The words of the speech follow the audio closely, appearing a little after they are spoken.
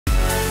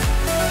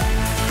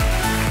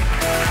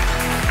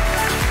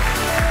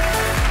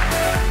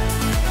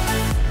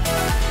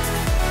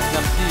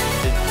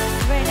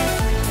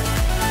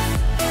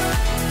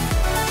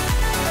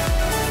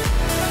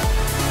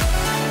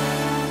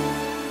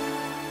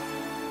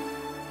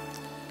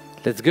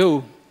Let's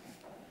go.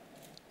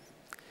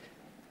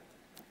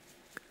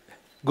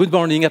 Good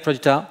morning,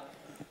 Aprajita.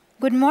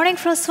 Good morning,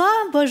 François.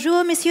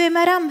 Bonjour, messieurs et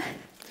madame.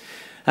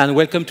 And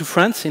welcome to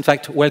France. In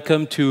fact,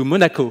 welcome to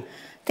Monaco.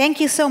 Thank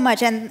you so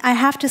much. And I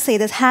have to say,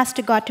 this has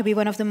got to be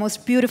one of the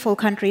most beautiful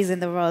countries in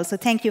the world. So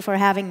thank you for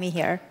having me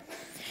here.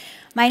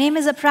 My name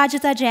is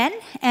Aprajita Jain,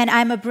 and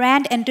I'm a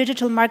brand and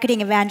digital marketing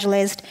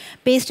evangelist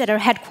based at our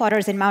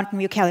headquarters in Mountain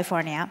View,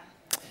 California.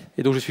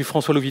 Et donc, je suis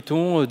François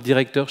Loviton,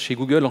 directeur chez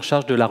Google en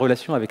charge de la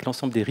relation avec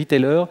l'ensemble des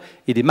retailers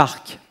et des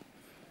marques.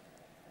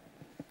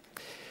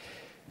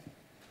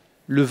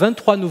 Le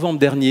 23 novembre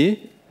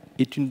dernier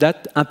est une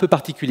date un peu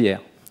particulière.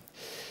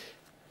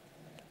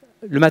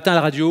 Le matin à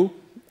la radio,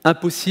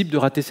 impossible de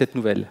rater cette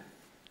nouvelle.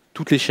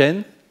 Toutes les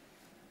chaînes,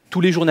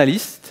 tous les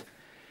journalistes,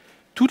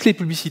 toutes les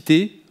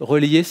publicités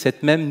relayaient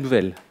cette même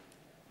nouvelle.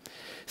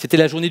 C'était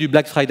la journée du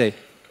Black Friday.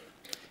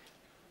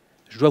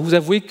 Je dois vous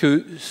avouer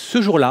que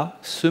ce jour-là,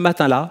 ce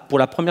matin-là, pour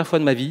la première fois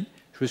de ma vie,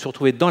 je me suis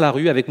retrouvé dans la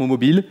rue avec mon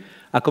mobile,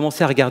 à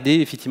commencer à regarder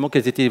effectivement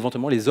quelles étaient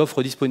éventuellement les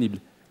offres disponibles.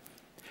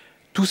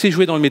 Tout s'est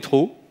joué dans le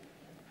métro.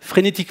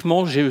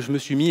 Frénétiquement, je me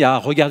suis mis à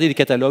regarder les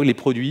catalogues, les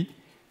produits.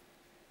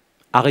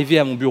 Arrivé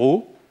à mon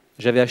bureau,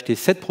 j'avais acheté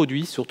 7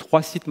 produits sur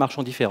 3 sites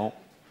marchands différents.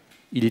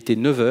 Il était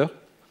 9 h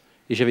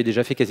et j'avais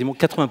déjà fait quasiment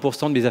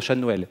 80% de mes achats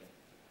de Noël.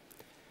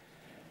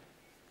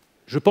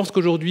 Je pense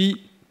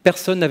qu'aujourd'hui,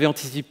 personne n'avait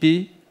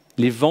anticipé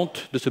les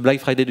ventes de ce Black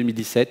Friday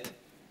 2017.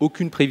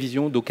 Aucune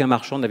prévision d'aucun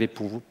marchand n'avait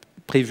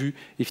prévu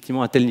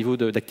effectivement un tel niveau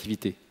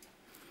d'activité.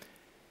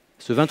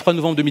 Ce 23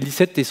 novembre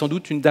 2017 est sans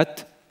doute une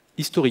date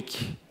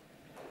historique.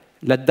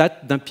 La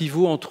date d'un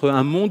pivot entre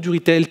un monde du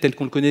retail tel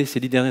qu'on le connaît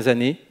ces 10 dernières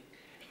années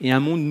et un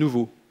monde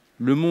nouveau,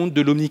 le monde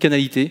de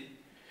l'omnicanalité,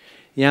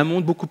 et un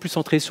monde beaucoup plus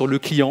centré sur le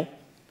client,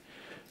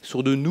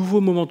 sur de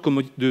nouveaux moments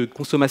de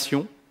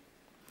consommation,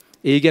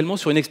 et également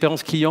sur une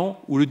expérience client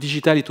où le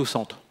digital est au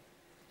centre.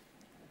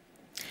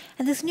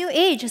 And this new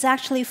age is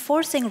actually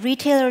forcing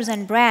retailers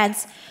and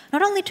brands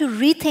not only to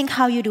rethink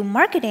how you do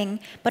marketing,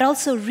 but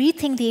also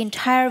rethink the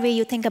entire way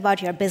you think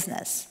about your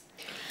business.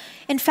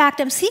 In fact,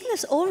 I'm seeing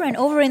this over and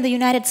over in the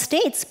United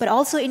States, but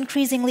also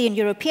increasingly in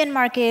European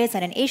markets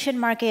and in Asian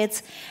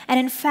markets. And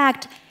in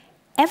fact,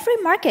 every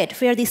market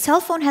where the cell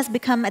phone has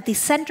become at the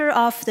center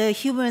of the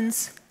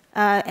human's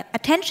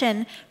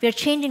attention, we're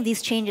seeing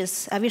these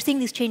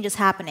changes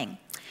happening.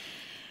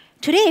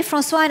 Today,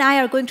 François and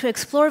I are going to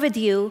explore with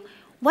you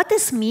what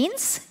this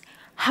means,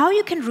 how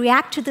you can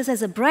react to this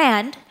as a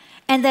brand,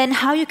 and then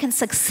how you can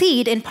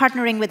succeed in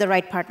partnering with the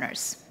right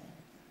partners.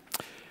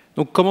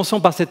 Donc,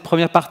 commençons par cette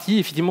première partie,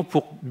 effectivement,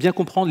 pour bien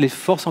comprendre les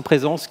forces en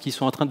présence qui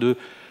sont en train de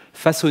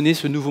façonner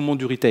ce nouveau monde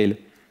du retail.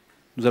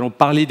 Nous allons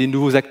parler des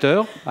nouveaux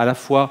acteurs, à la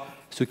fois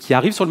ceux qui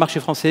arrivent sur le marché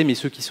français, mais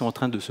ceux qui sont en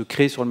train de se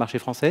créer sur le marché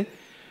français.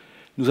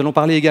 Nous allons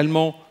parler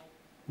également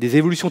des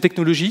évolutions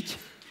technologiques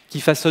qui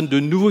façonnent de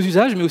nouveaux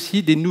usages, mais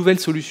aussi des nouvelles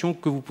solutions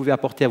que vous pouvez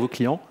apporter à vos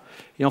clients.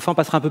 Et enfin, on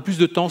passera un peu plus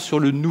de temps sur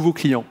le nouveau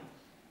client.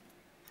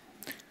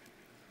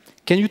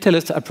 Can you tell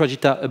us,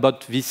 Aprajita, about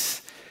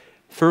this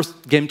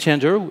first game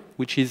changer,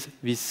 which is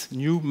this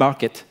new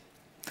market?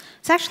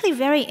 It's actually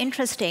very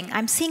interesting.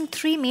 I'm seeing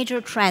 3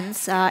 major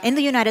trends in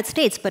the United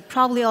States, but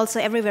probably also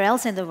everywhere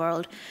else in the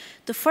world.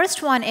 The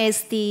first one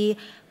is the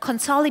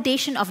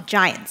consolidation of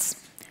giants.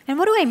 And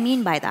what do I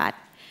mean by that?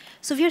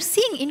 So we are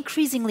seeing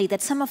increasingly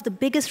that some of the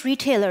biggest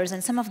retailers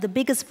and some of the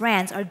biggest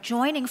brands are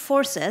joining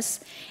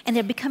forces, and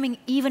they're becoming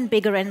even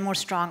bigger and more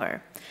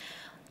stronger.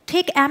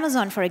 Take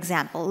Amazon, for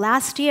example.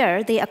 Last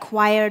year, they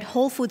acquired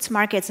Whole Foods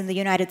markets in the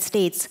United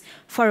States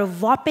for a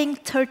whopping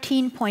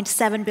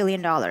 $13.7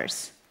 billion.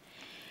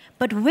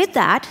 But with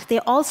that, they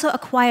also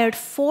acquired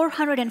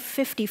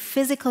 450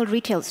 physical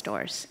retail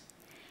stores.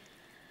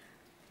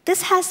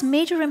 This has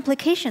major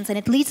implications, and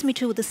it leads me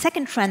to the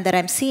second trend that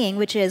I'm seeing,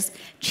 which is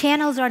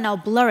channels are now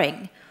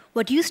blurring.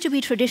 What used to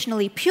be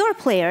traditionally pure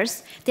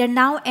players, they're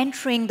now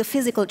entering the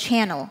physical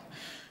channel.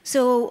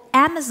 So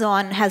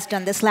Amazon has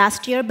done this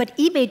last year, but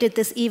eBay did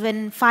this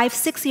even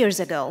 5-6 years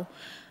ago.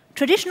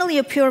 Traditionally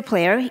a pure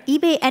player,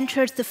 eBay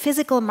entered the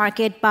physical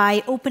market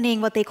by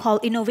opening what they call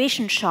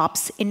innovation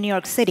shops in New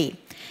York City.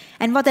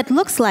 And what that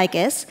looks like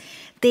is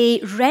they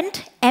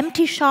rent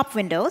empty shop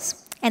windows,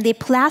 and they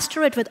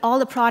plaster it with all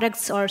the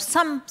products or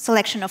some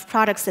selection of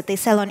products that they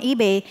sell on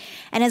eBay.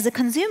 And as a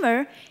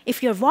consumer,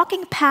 if you're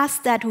walking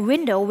past that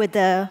window with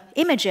the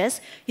images,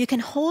 you can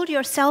hold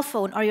your cell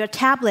phone or your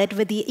tablet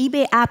with the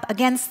eBay app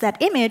against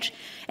that image,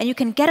 and you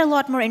can get a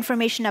lot more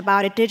information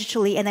about it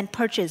digitally and then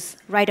purchase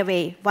right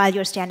away while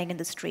you're standing in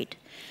the street.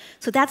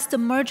 So that's the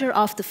merger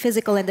of the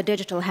physical and the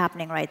digital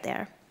happening right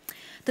there.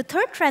 The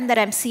third trend that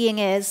I'm seeing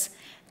is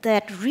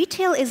that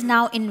retail is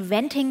now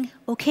inventing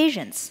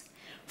occasions.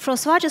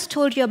 François just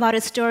told you about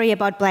a story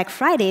about Black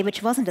Friday,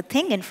 which wasn't a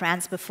thing in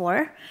France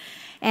before.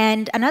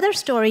 And another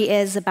story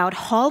is about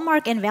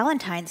Hallmark and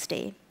Valentine's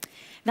Day.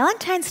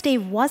 Valentine's Day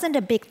wasn't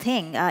a big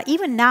thing.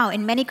 Even now,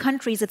 in many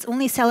countries, it's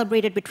only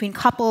celebrated between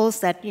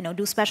couples that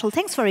do special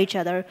things for each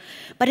other.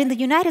 But in the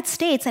United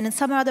States and in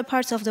some other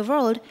parts of the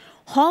world,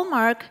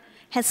 Hallmark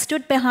has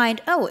stood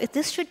behind, oh,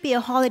 this should be a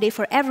holiday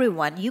for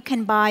everyone. You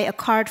can buy a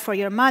card for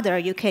your mother.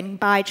 You can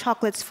buy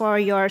chocolates for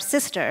your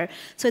sister.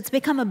 So it's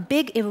become a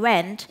big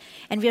event,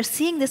 and we are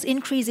seeing this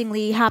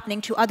increasingly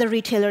happening to other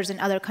retailers in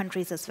other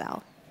countries as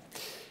well.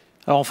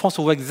 Alors en France,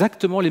 on voit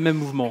exactement les mêmes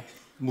mouvements.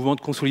 Mouvement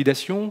de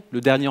consolidation,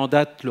 le dernier en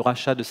date, le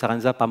rachat de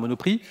Sarenza par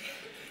Monoprix.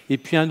 Et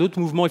puis un autre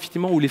mouvement,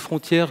 effectivement, où les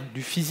frontières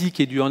du physique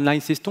et du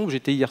online s'estompent.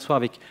 J'étais hier soir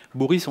avec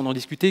Boris, on en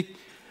discutait.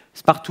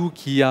 Spartoo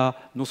qui a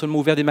non seulement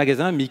ouvert des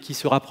magasins, mais qui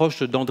se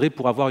rapproche d'André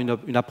pour avoir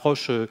une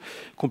approche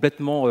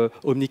complètement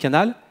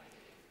omnicanale.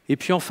 Et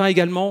puis enfin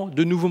également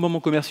de nouveaux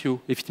moments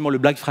commerciaux. Effectivement, le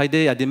Black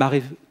Friday a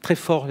démarré très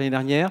fort l'année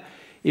dernière.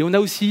 Et on a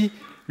aussi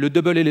le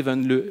Double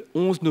 11, le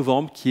 11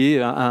 novembre, qui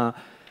est un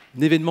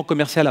événement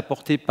commercial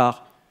apporté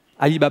par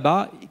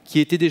Alibaba, qui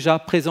était déjà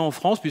présent en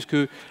France, puisque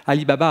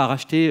Alibaba a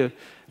racheté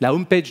la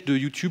homepage de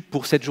YouTube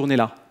pour cette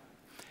journée-là.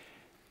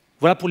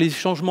 Voilà pour les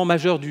changements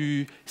majeurs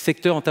du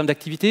secteur en termes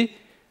d'activité.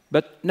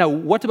 But now,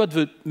 what about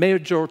the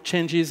major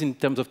changes in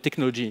terms of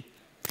technology?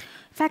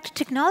 In fact,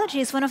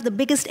 technology is one of the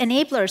biggest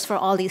enablers for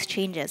all these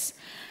changes.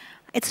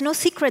 It's no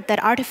secret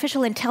that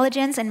artificial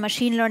intelligence and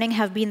machine learning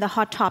have been the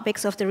hot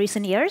topics of the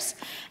recent years.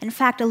 In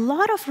fact, a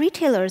lot of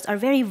retailers are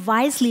very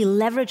wisely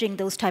leveraging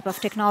those type of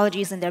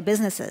technologies in their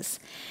businesses.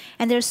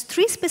 And there's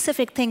three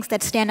specific things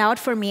that stand out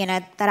for me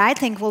and that I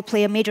think will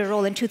play a major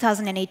role in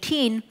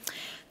 2018.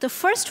 The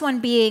first one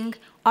being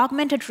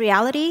augmented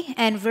reality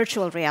and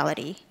virtual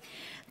reality.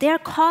 They are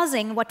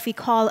causing what we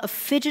call a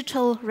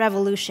phygital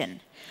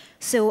revolution.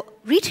 So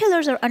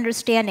retailers are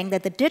understanding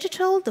that the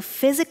digital, the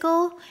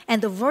physical,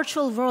 and the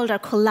virtual world are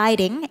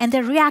colliding, and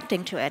they're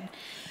reacting to it.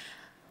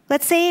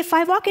 Let's say if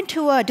I walk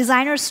into a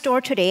designer store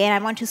today and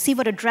I want to see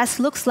what a dress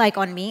looks like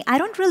on me, I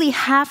don't really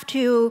have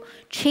to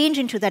change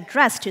into that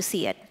dress to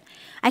see it.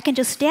 I can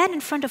just stand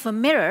in front of a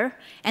mirror,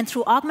 and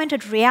through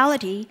augmented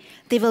reality,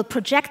 they will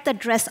project that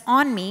dress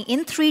on me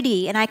in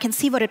 3D, and I can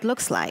see what it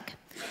looks like.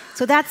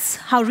 So that's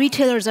how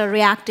retailers are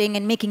reacting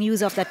and making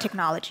use of that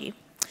technology.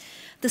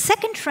 The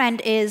second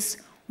trend is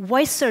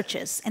voice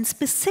searches, and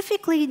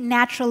specifically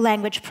natural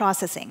language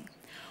processing.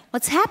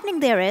 What's happening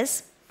there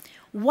is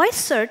voice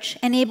search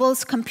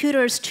enables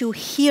computers to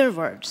hear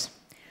words.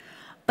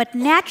 But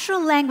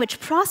natural language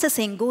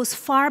processing goes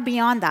far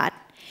beyond that.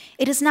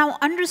 It is now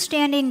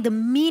understanding the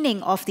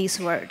meaning of these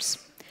words.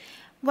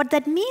 What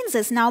that means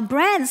is now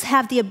brands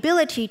have the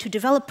ability to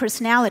develop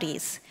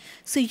personalities.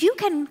 So you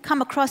can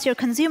come across your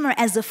consumer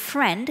as a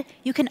friend,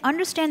 you can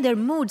understand their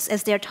moods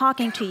as they're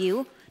talking to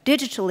you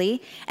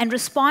digitally, and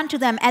respond to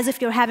them as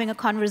if you're having a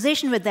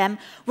conversation with them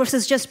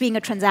versus just being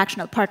a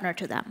transactional partner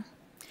to them.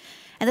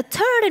 And the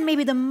third and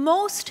maybe the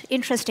most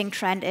interesting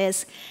trend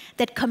is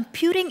that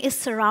computing is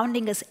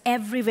surrounding us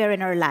everywhere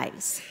in our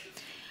lives.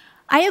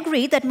 I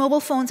agree that mobile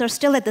phones are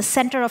still at the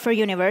center of our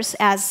universe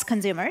as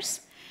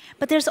consumers,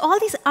 but there's all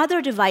these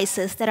other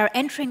devices that are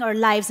entering our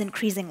lives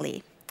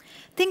increasingly.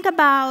 Think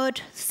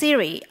about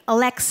Siri,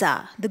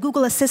 Alexa, the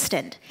Google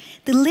Assistant.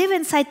 They live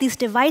inside these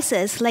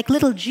devices like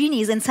little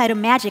genies inside a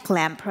magic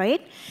lamp,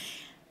 right?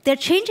 They're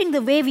changing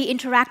the way we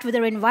interact with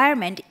our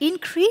environment.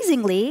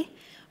 Increasingly,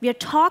 we are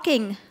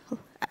talking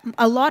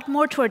a lot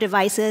more to our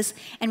devices,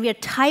 and we are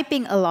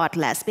typing a lot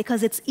less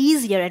because it's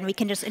easier and we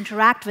can just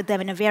interact with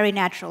them in a very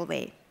natural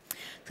way.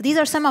 So these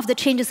are some of the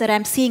changes that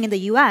I'm seeing in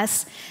the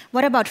US.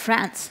 What about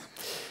France?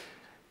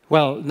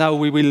 Well, now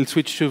we will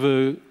switch to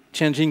the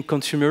changing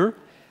consumer.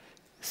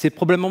 C'est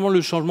probablement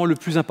le changement le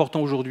plus important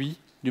aujourd'hui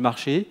du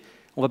marché.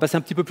 On va passer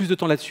un petit peu plus de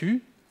temps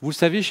là-dessus. Vous le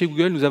savez, chez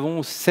Google, nous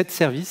avons 7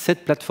 services,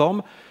 7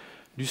 plateformes,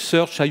 du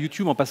search à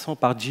YouTube en passant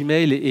par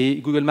Gmail et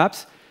Google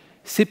Maps.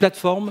 Ces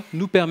plateformes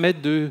nous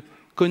permettent de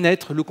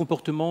connaître le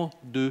comportement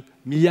de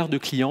milliards de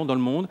clients dans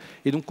le monde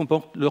et donc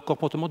leur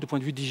comportement du point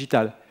de vue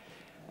digital.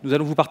 Nous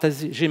allons vous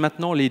partager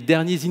maintenant les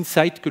derniers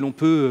insights que l'on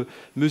peut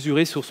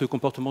mesurer sur ce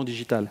comportement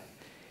digital.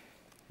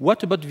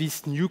 What about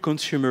this new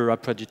consumer,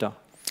 Aprajita?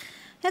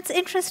 That's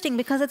interesting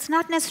because it's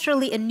not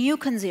necessarily a new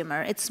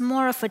consumer. It's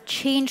more of a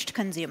changed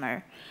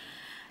consumer.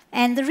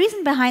 And the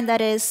reason behind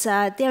that is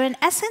they're in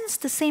essence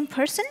the same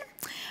person,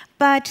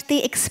 but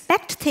they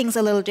expect things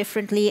a little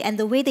differently, and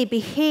the way they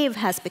behave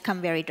has become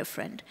very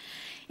different.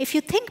 If you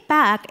think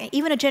back,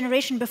 even a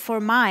generation before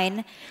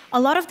mine,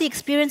 a lot of the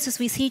experiences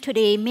we see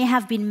today may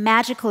have been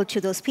magical to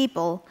those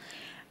people,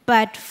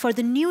 but for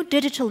the new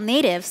digital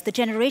natives, the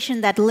generation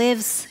that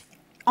lives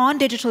on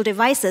digital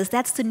devices,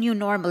 that's the new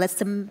normal.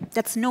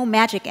 That's no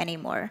magic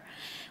anymore.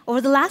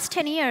 Over the last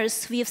 10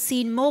 years, we have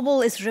seen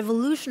mobile is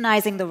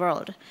revolutionizing the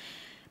world.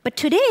 But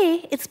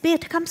today, it's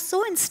become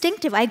so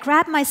instinctive. I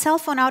grab my cell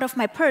phone out of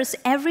my purse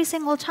every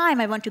single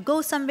time I want to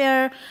go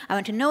somewhere, I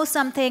want to know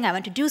something, I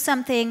want to do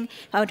something,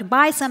 I want to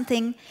buy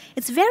something.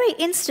 It's very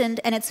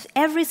instant, and it's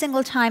every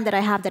single time that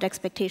I have that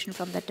expectation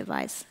from that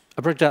device.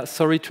 Aprajita,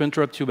 sorry to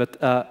interrupt you, but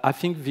I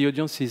think the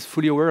audience is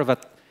fully aware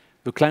that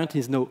the client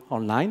is now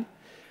online.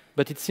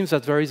 But it seems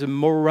that there is a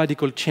more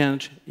radical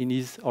change in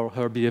his or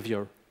her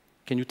behavior.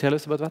 Can you tell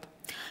us about that?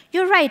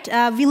 You're right.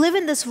 We live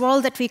in this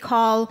world that we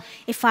call,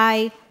 if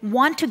I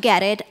want to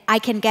get it, I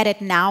can get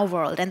it now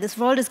world. And this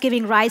world is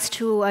giving rise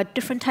to a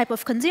different type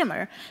of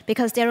consumer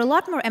because they're a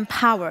lot more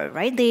empowered,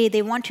 right?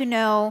 They want to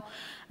know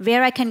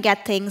where I can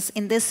get things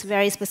in this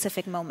very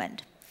specific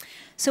moment.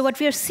 So what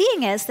we're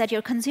seeing is that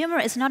your consumer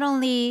is not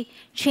only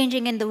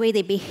changing in the way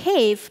they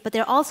behave, but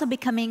they're also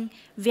becoming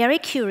very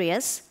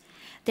curious.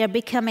 They're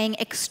becoming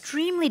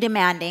extremely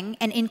demanding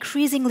and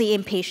increasingly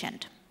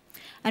impatient.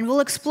 And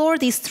we'll explore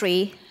these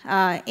three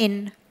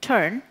in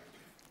turn.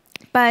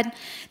 But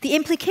the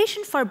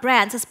implication for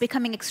brands is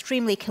becoming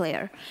extremely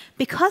clear.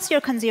 Because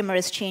your consumer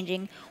is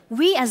changing,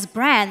 we as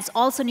brands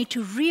also need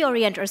to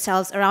reorient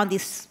ourselves around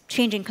these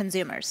changing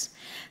consumers.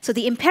 So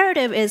the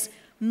imperative is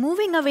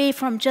moving away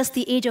from just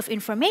the age of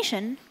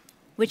information,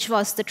 which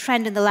was the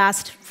trend in the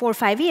last 4 or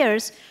 5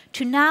 years,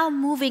 to now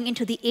moving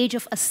into the age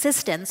of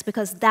assistance,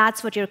 because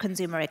that's what your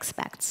consumer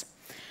expects.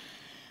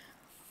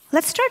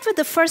 Let's start with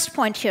the first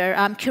point here,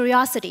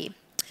 curiosity.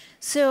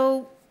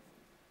 So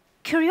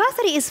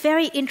curiosity is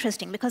very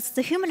interesting because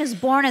the human is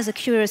born as a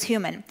curious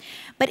human.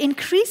 But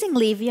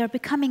increasingly, we are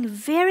becoming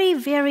very,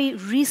 very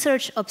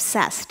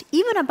research-obsessed,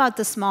 even about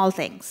the small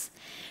things.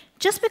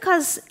 Just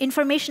because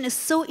information is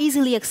so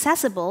easily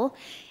accessible,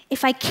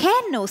 if I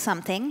can know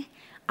something,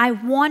 I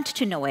want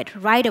to know it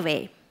right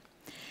away.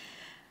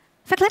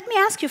 In fact, let me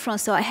ask you,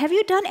 François, have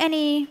you done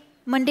any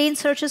mundane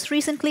searches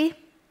recently?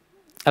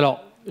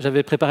 Alors,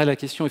 j'avais préparé la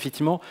question,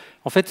 effectivement.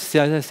 En fait, c'est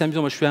assez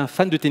amusant. Moi, je suis un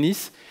fan de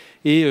tennis.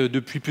 Et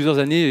depuis plusieurs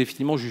années,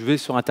 effectivement, je vais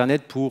sur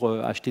Internet pour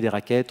acheter des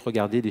raquettes,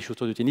 regarder des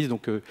chaussures de tennis,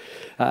 donc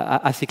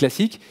assez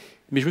classique.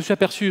 Mais je me suis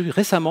aperçu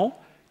récemment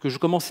que je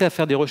commençais à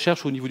faire des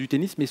recherches au niveau du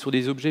tennis, mais sur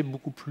des objets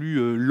beaucoup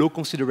plus low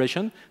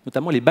consideration,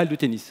 notamment les balles de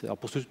tennis. Alors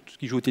pour ceux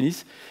qui jouent au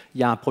tennis,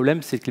 il y a un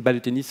problème, c'est que les balles de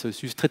tennis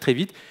s'usent très très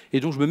vite. Et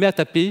donc, je me mets à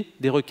taper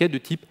des requêtes de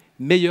type «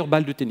 meilleure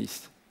balle de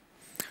tennis ».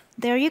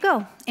 There you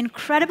go.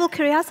 Incredible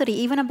curiosity,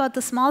 even about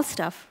the small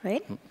stuff,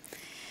 right?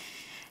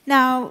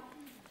 Now,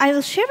 I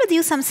will share with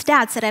you some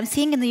stats that I'm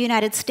seeing in the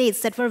United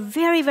States that were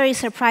very, very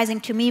surprising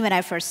to me when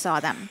I first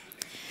saw them.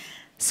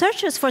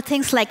 Searches for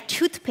things like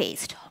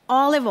toothpaste,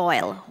 olive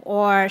oil,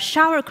 or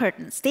shower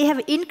curtains, they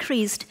have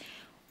increased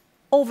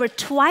over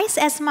twice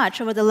as much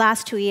over the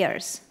last 2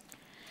 years.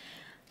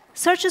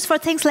 Searches for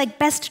things like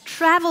best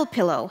travel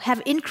pillow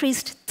have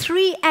increased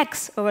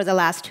 3x over the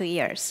last 2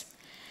 years.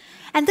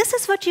 And this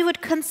is what you would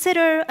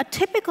consider a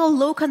typical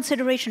low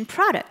consideration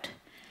product.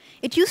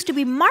 It used to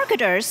be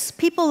marketers,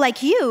 people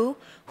like you,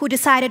 who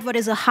decided what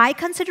is a high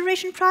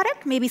consideration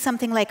product, maybe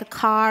something like a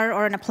car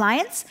or an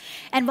appliance,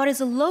 and what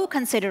is a low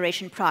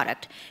consideration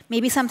product,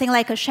 maybe something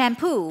like a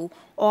shampoo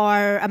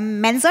or a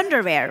men's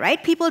underwear,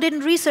 right? People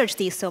didn't research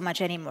these so much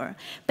anymore.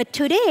 But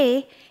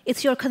today,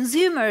 it's your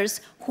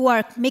consumers who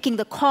are making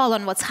the call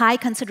on what's high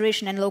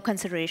consideration and low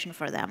consideration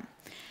for them.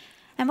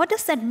 And what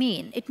does that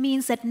mean? It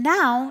means that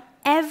now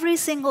every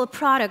single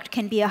product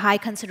can be a high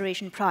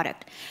consideration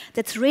product.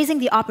 That's raising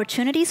the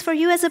opportunities for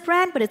you as a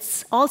brand, but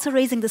it's also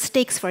raising the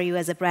stakes for you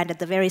as a brand at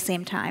the very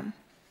same time.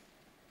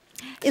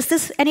 Is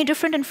this any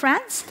different in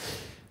France?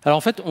 Alors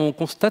en fait, on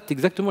constate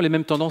exactement les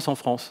mêmes tendances en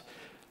France.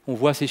 On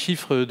voit ces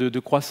chiffres de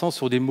croissance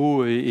sur des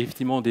mots et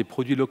effectivement des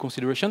produits low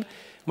consideration.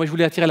 Moi, je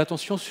voulais attirer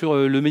l'attention sur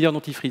le meilleur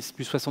dentifrice,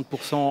 plus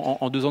 60%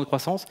 en 2 ans de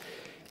croissance.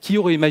 Qui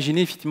aurait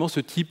imaginé effectivement ce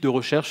type de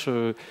recherche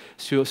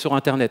sur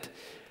Internet?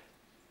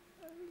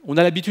 On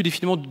a l'habitude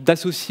effectivement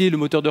d'associer le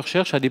moteur de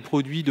recherche à des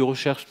produits de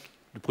recherche,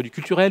 de produits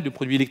culturels, de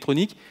produits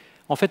électroniques.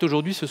 En fait,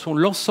 aujourd'hui, ce sont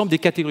l'ensemble des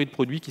catégories de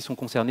produits qui sont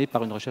concernés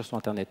par une recherche sur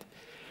Internet.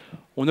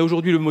 On a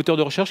aujourd'hui le moteur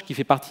de recherche qui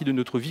fait partie de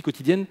notre vie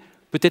quotidienne,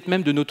 peut-être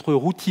même de notre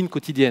routine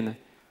quotidienne.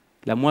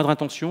 La moindre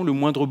intention, le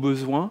moindre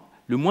besoin,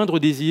 le moindre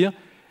désir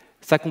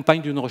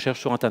s'accompagne d'une recherche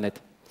sur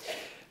Internet.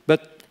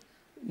 But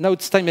now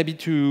it's time maybe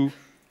to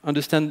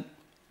understand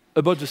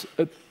about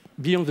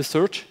beyond the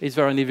search. Is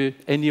there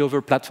any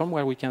other platform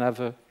where we can have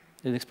an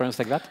experience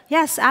like that?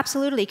 Yes,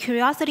 absolutely.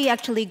 Curiosity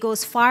actually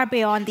goes far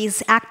beyond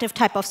these active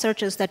type of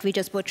searches that we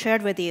just both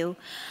shared with you.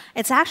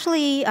 It's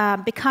actually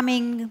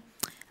becoming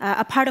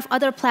a part of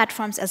other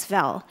platforms as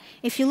well.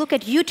 If you look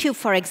at YouTube,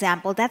 for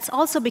example, that's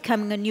also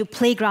becoming a new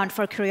playground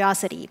for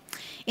curiosity.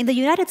 In the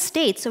United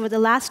States, over the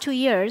last 2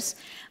 years,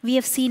 we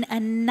have seen a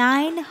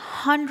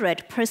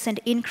 900%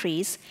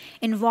 increase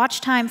in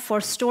watch time for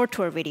store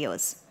tour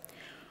videos.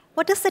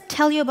 What does that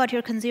tell you about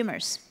your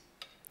consumers?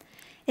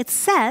 It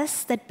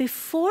says that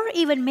before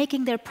even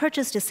making their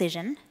purchase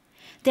decision,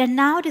 they're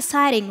now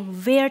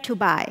deciding where to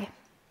buy.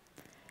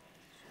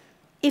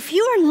 If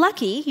you are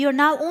lucky, you're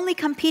now only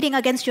competing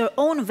against your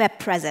own web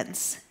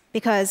presence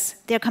because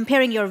they're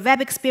comparing your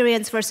web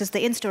experience versus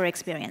the in-store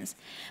experience.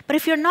 But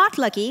if you're not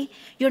lucky,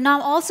 you're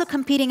now also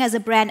competing as a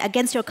brand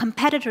against your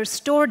competitor's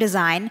store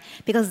design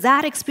because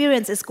that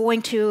experience is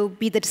going to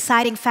be the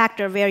deciding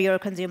factor where your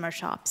consumer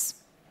shops.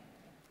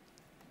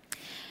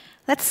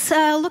 Let's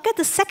look at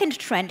the second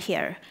trend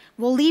here.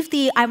 We'll leave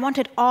the I want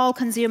it all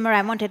consumer,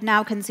 I want it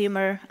now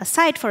consumer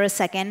aside for a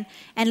second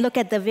and look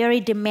at the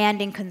very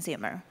demanding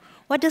consumer.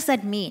 What does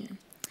that mean?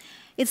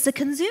 It's the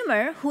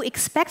consumer who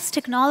expects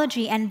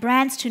technology and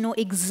brands to know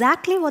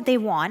exactly what they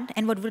want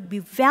and what would be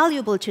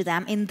valuable to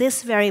them in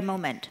this very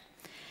moment.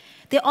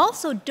 They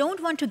also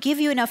don't want to give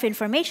you enough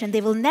information.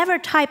 They will never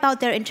type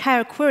out their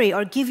entire query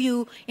or give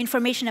you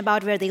information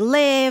about where they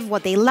live,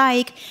 what they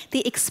like.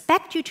 They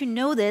expect you to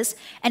know this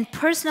and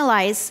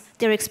personalize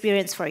their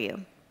experience for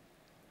you.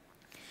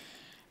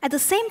 At the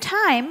same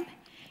time,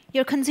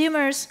 your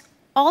consumers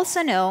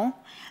also know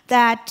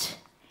that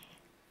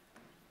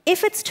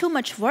if it's too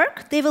much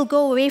work, they will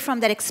go away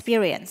from that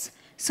experience.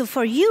 So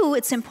for you,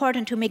 it's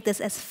important to make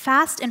this as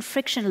fast and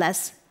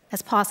frictionless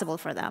as possible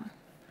for them.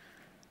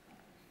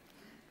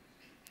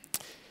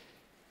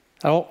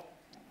 Alors,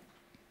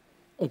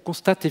 on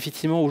constate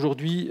effectivement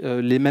aujourd'hui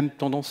les mêmes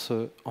tendances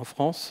en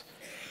France,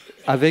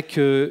 avec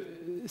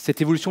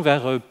cette évolution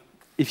vers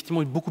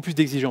effectivement beaucoup plus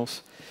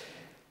d'exigences.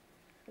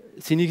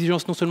 C'est une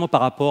exigence non seulement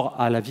par rapport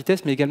à la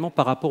vitesse, mais également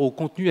par rapport au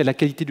contenu et à la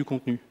qualité du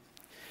contenu.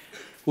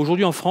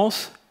 Aujourd'hui en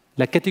France,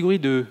 la catégorie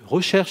de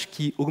recherche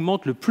qui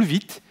augmente le plus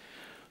vite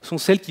sont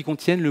celles qui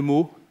contiennent le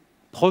mot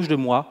 « proche de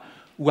moi »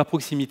 ou « à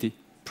proximité »,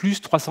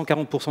 plus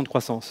 340% de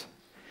croissance.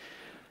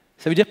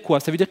 Ça veut dire quoi?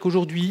 Ça veut dire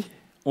qu'aujourd'hui,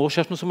 on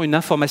recherche non seulement une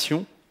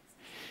information,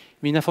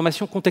 mais une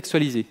information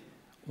contextualisée.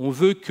 On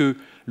veut que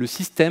le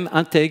système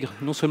intègre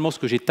non seulement ce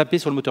que j'ai tapé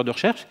sur le moteur de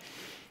recherche,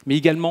 mais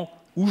également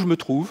où je me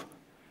trouve,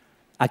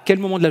 à quel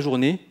moment de la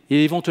journée,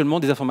 et éventuellement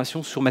des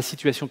informations sur ma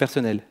situation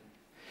personnelle.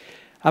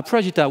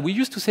 Aprajita, we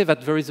used to say that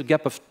there is a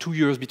gap of 2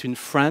 years between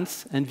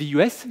France and the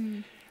US.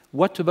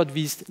 What about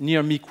these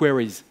near-me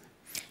queries?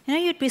 You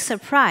know, you'd be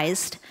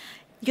surprised.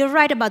 You're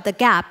right about the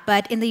gap,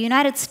 but in the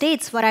United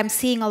States, what I'm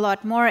seeing a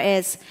lot more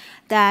is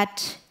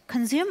that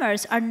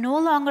consumers are no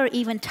longer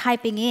even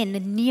typing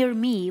in near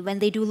me when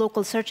they do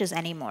local searches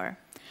anymore.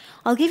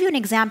 I'll give you an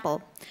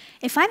example.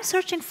 If I'm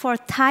searching for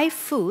Thai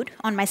food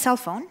on my cell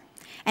phone,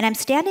 and I'm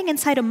standing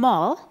inside a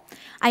mall,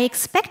 I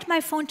expect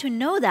my phone to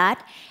know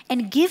that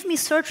and give me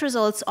search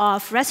results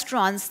of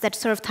restaurants that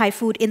serve Thai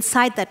food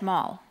inside that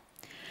mall.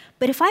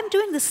 But if I'm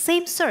doing the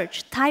same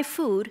search, Thai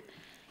food,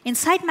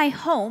 inside my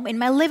home, in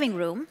my living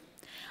room,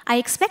 I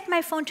expect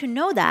my phone to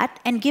know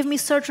that and give me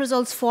search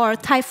results for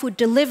Thai food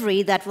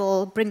delivery that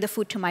will bring the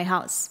food to my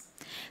house.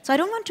 So I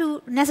don't want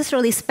to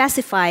necessarily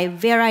specify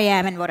where I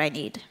am and what I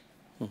need.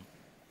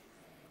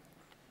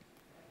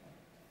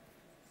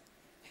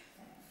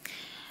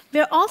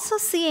 We're also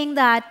seeing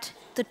that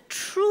the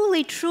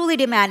truly, truly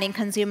demanding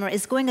consumer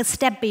is going a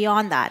step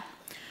beyond that.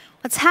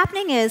 What's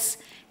happening is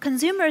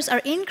consumers are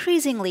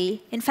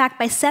increasingly, in fact,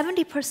 by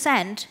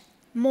 70%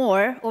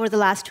 more over the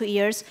last 2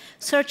 years,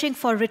 searching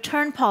for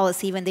return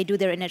policy when they do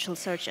their initial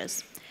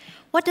searches.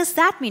 What does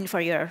that mean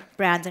for your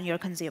brands and your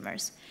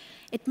consumers?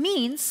 It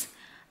means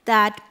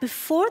that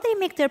before they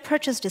make their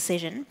purchase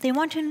decision, they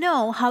want to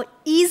know how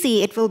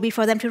easy it will be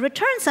for them to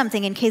return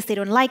something in case they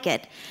don't like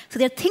it. So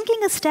they're thinking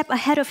a step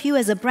ahead of you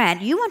as a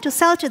brand. You want to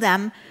sell to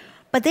them,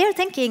 but they're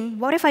thinking,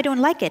 what if I don't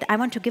like it? I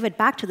want to give it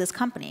back to this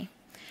company.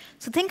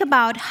 So think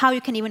about how you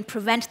can even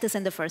prevent this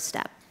in the first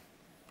step.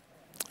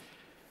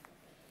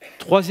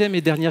 Troisième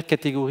et dernière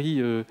catégorie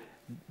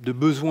de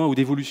besoins ou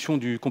d'évolution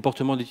du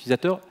comportement de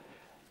l'utilisateur,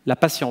 la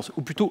patience,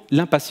 ou plutôt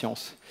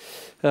l'impatience.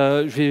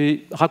 Je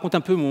vais raconter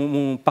un peu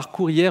mon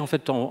parcours hier. En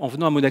fait, en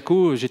venant à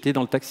Monaco, j'étais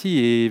dans le taxi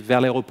et vers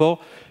l'aéroport,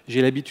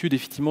 j'ai l'habitude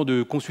effectivement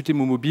de consulter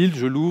mon mobile.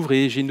 Je l'ouvre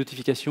et j'ai une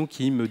notification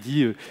qui me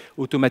dit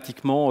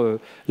automatiquement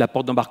la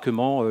porte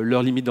d'embarquement,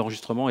 l'heure limite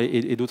d'enregistrement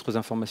et d'autres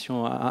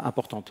informations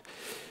importantes.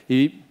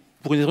 Et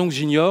pour une raison que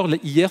j'ignore,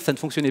 hier, ça ne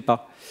fonctionnait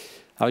pas.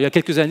 Alors, il y a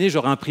quelques années,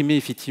 j'aurais imprimé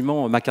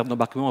effectivement ma carte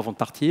d'embarquement avant de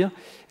partir,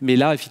 mais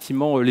là,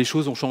 effectivement, les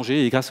choses ont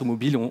changé et grâce au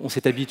mobile, on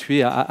s'est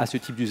habitué à ce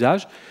type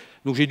d'usage.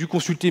 Donc, j'ai dû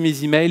consulter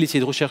mes emails,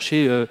 essayer de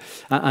rechercher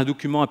un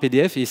document, un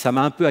PDF, et ça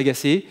m'a un peu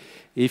agacé.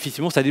 Et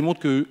effectivement, ça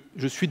démontre que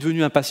je suis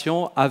devenu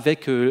impatient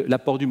avec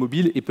l'apport du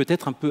mobile et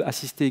peut-être un peu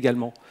assisté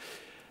également.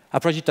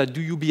 Aprajita,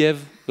 do you behave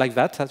like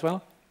that as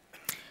well?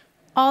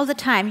 All the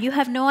time. You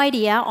have no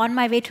idea, on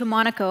my way to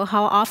Monaco,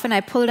 how often I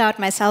pulled out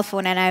my cell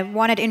phone and I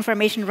wanted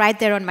information right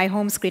there on my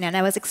home screen, and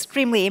I was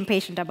extremely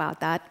impatient about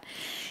that.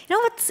 You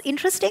know what's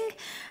interesting?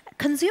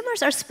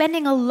 Consumers are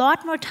spending a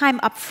lot more time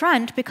up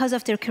front because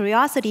of their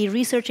curiosity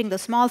researching the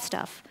small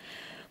stuff.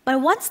 But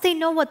once they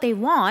know what they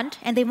want,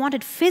 and they want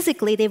it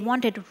physically, they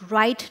want it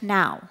right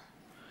now.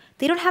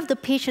 They don't have the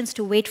patience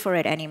to wait for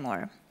it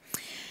anymore.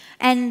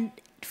 And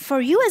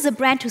for you as a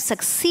brand to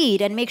succeed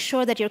and make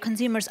sure that your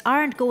consumers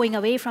aren't going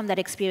away from that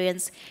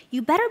experience,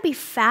 you better be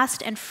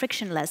fast and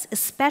frictionless,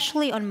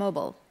 especially on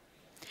mobile.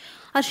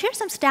 I'll share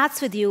some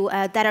stats with you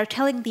that are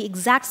telling the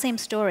exact same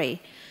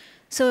story.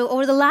 So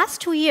over the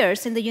last 2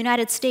 years in the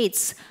United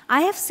States,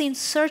 I have seen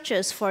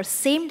searches for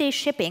same-day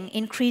shipping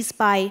increase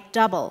by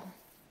double.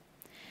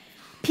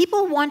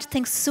 People want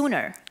things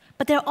sooner,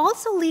 but they're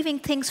also leaving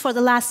things for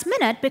the last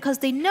minute because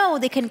they know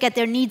they can get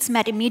their needs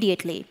met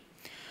immediately.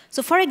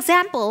 So for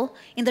example,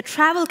 in the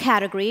travel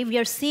category, we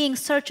are seeing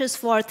searches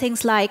for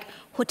things like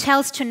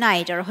hotels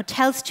tonight or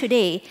hotels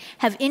today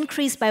have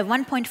increased by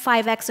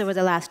 1.5x over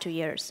the last 2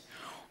 years.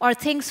 or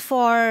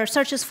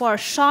searches for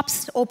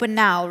shops open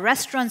now,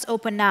 restaurants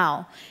open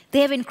now,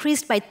 they have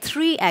increased by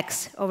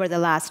 3x over the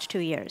last 2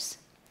 years.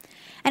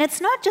 And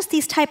it's not just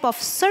these type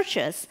of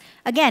searches.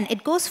 Again,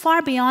 it goes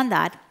far beyond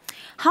that.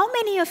 How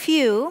many of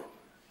you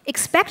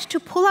expect to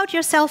pull out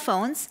your cell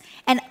phones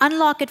and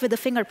unlock it with a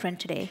fingerprint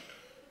today?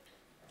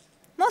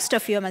 Most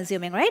of you, I'm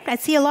assuming, right? I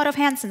see a lot of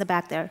hands in the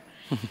back there.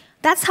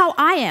 That's how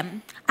I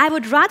am. I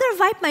would rather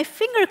wipe my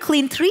finger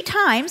clean 3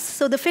 times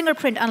so the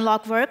fingerprint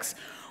unlock works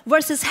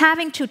versus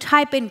having to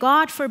type in,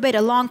 God forbid,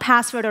 a long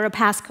password or a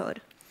passcode.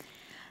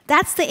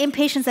 That's the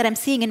impatience that I'm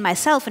seeing in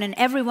myself and in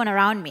everyone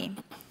around me.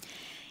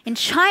 In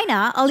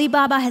China,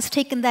 Alibaba has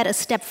taken that a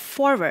step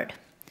forward.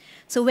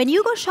 So when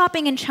you go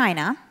shopping in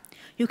China,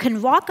 you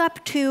can walk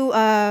up to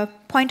a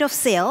point of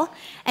sale,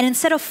 and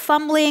instead of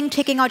fumbling,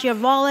 taking out your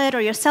wallet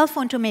or your cell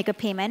phone to make a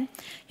payment,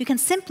 you can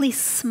simply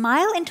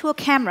smile into a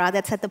camera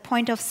that's at the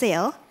point of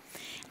sale.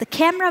 The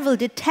camera will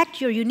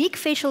detect your unique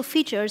facial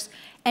features,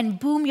 and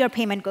boom, your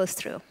payment goes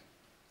through.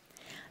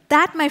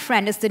 That, my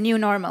friend, is the new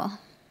normal.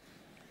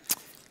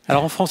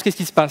 Alors en France, qu'est-ce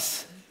qui se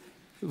passe?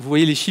 Vous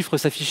voyez les chiffres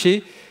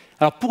s'afficher.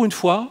 Alors pour une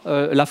fois,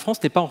 la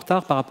France n'est pas en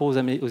retard par rapport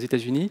aux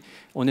États-Unis.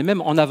 On est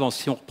même en avance.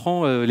 Si on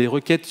reprend les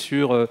requêtes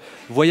sur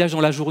voyage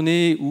dans la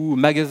journée ou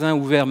magasin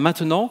ouvert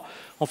maintenant,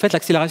 en fait,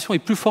 l'accélération est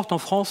plus forte en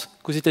France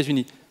qu'aux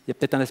États-Unis. Il y a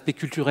peut-être un aspect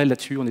culturel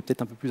là-dessus. On est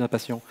peut-être un peu plus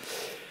impatient.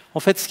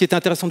 En fait, ce qui est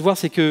intéressant de voir,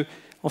 c'est que,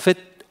 en fait,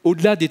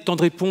 au-delà des temps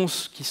de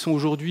réponse qui sont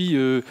aujourd'hui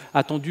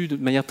attendus de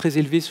manière très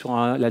élevée sur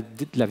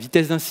la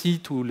vitesse d'un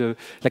site ou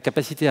la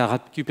capacité à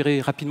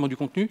récupérer rapidement du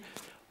contenu,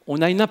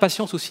 on a une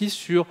impatience aussi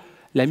sur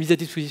la mise à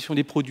disposition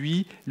des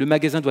produits. Le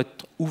magasin doit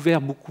être ouvert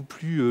beaucoup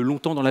plus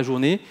longtemps dans la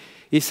journée.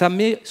 Et ça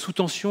met sous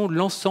tension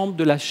l'ensemble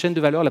de la chaîne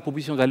de valeur, la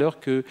proposition de valeur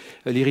que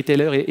les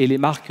retailers et les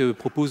marques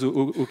proposent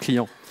aux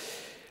clients.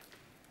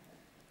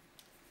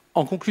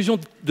 En conclusion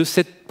de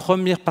cette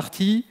première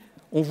partie,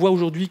 on voit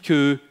aujourd'hui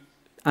qu'un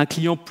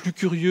client plus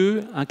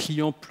curieux, un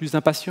client plus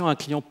impatient, un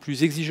client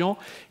plus exigeant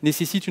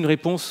nécessite une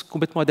réponse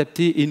complètement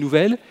adaptée et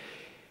nouvelle.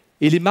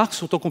 Et les marques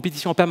sont en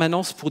compétition en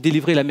permanence pour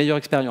délivrer la meilleure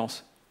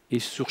expérience. Et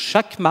sur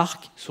chaque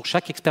marque, sur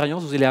chaque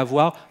expérience, vous allez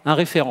avoir un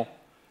référent.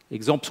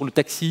 Exemple, sur le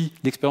taxi,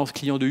 l'expérience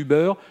client de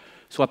Uber.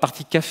 Sur la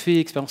partie café,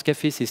 expérience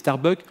café, c'est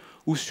Starbucks.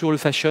 Ou sur le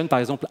fashion, par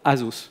exemple,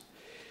 Asos.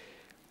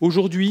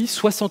 Aujourd'hui,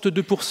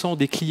 62%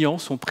 des clients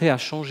sont prêts à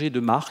changer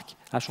de marque,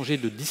 à changer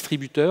de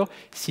distributeur,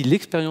 si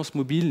l'expérience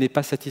mobile n'est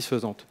pas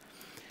satisfaisante.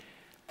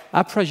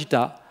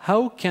 Aprajita,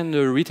 how can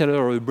a retailer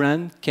or a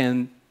brand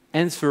can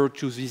answer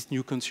to this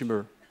new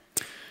consumer?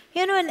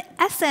 You know, in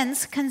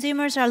essence,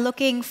 consumers are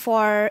looking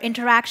for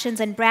interactions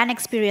and brand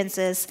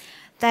experiences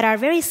that are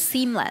very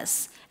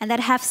seamless and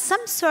that have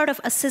some sort of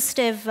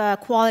assistive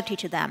quality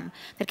to them,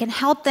 that can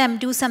help them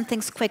do some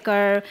things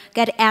quicker,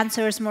 get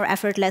answers more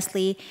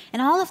effortlessly. And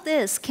all of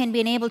this can be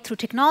enabled through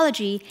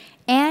technology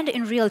and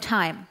in real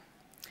time.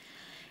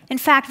 In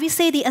fact, we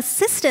say the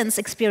assistance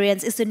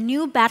experience is the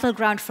new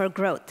battleground for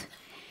growth.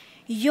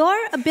 Your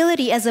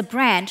ability as a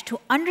brand to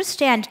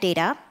understand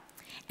data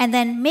and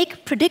then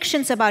make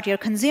predictions about your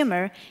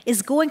consumer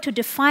is going to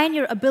define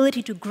your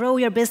ability to grow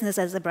your business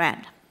as a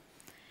brand.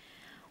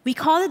 We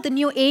call it the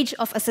new age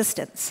of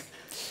assistance.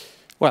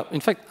 Well, in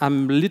fact,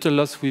 I'm a little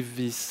lost with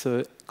this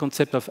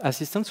concept of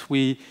assistance.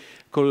 We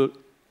call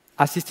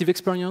assistive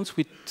experience.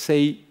 We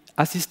say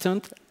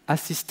assistant,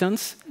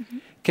 assistance. Mm-hmm.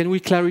 Can we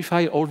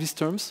clarify all these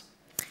terms?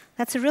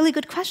 That's a really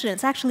good question.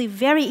 It's actually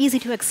very easy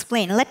to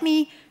explain. Let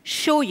me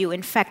show you,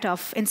 in fact,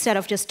 instead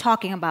of just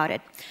talking about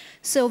it.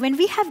 So when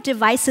we have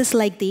devices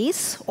like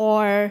these,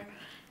 or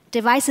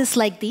devices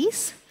like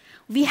these,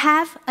 we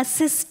have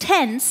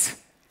assistants,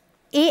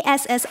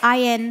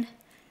 A-S-S-I-N-T-A-N-T-S,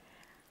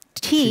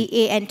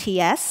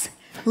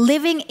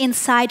 living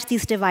inside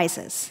these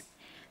devices.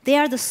 They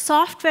are the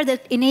software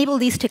that enable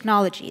these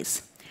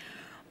technologies.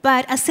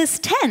 But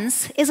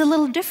assistance is a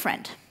little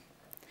different.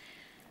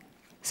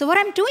 So what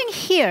I'm doing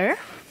here,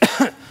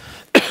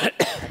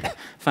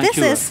 this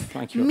is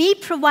me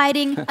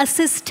providing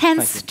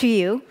assistance to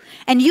you,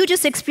 and you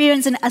just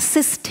experience an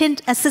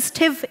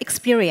assistive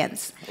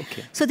experience.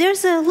 Okay. So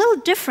there's a little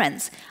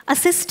difference.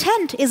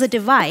 Assistant is a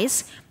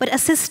device, but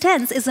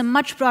assistance is a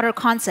much broader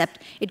concept.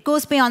 It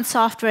goes beyond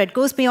software, it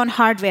goes beyond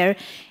hardware.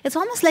 It's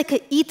almost like an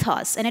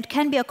ethos, and it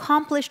can be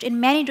accomplished in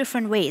many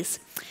different ways.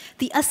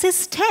 The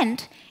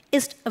assistant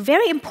is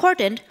very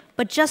important,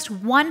 but just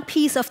one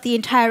piece of the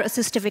entire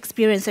assistive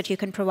experience that you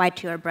can provide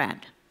to your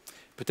brand.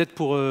 Peut-être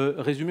pour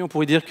résumer, on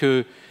pourrait dire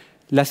que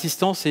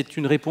l'assistance est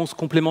une réponse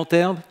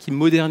complémentaire qui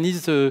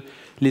modernise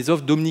les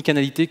offres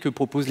d'omnicanalité que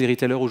proposent les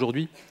retailers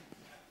aujourd'hui.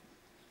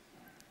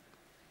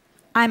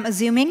 I'm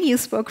assuming you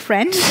spoke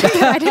French.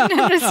 I didn't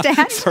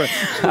understand. Sorry.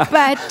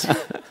 But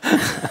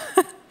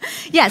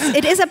yes,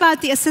 it is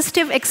about the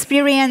assistive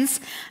experience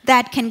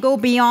that can go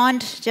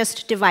beyond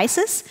just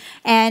devices.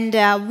 And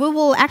we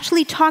will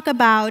actually talk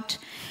about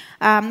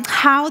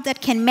how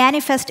that can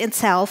manifest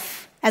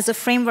itself as a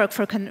framework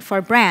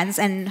for brands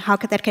and how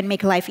that can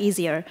make life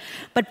easier.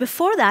 But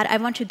before that, I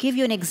want to give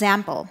you an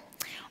example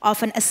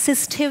of an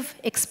assistive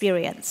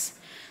experience.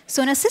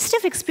 So an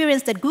assistive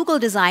experience that Google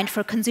designed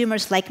for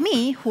consumers like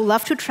me who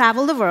love to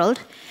travel the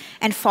world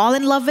and fall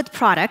in love with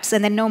products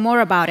and then know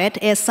more about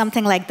it is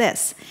something like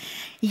this.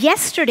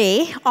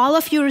 Yesterday, all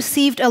of you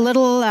received a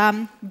little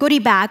goodie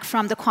bag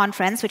from the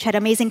conference, which had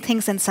amazing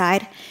things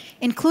inside,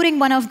 including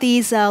one of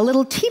these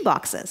little tea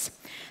boxes.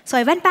 So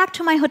I went back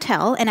to my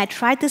hotel, and I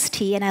tried this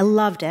tea, and I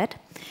loved it.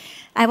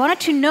 I wanted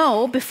to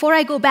know, before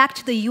I go back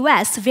to the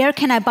US, where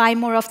can I buy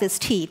more of this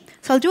tea?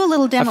 So I'll do a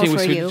little demo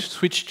for you.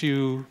 Switch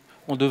to,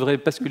 on devrait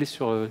basculer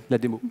sur la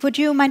démo. Would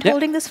you mind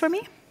holding this for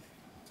me?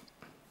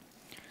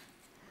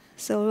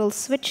 So we'll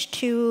switch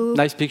to...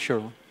 Nice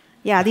picture.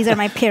 Yeah, these are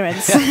my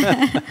parents.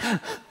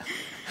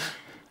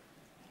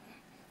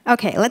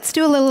 OK, let's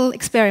do a little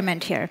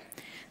experiment here.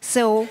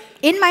 So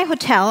in my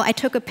hotel, I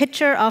took a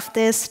picture of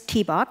this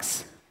tea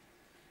box.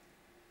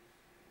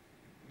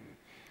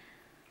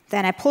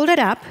 Then I pulled it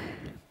up.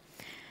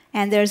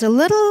 And there's a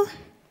little,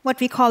 what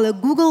we call a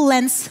Google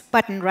Lens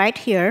button right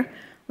here,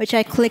 which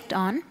I clicked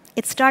on.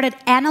 It started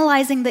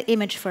analyzing the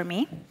image for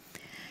me.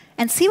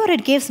 And see what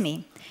it gives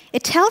me.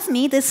 It tells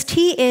me this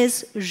tea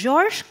is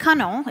Georges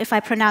Canon, if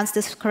I pronounce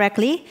this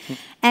correctly,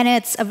 and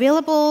it's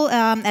available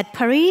at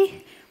Paris,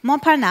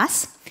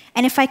 Montparnasse.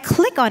 And if I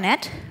click on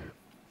it,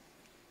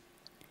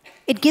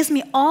 it gives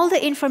me all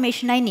the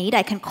information I need.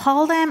 I can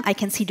call them. I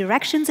can see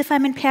directions if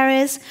I'm in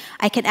Paris.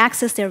 I can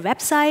access their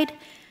website.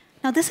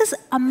 Now, this is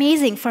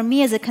amazing for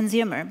me as a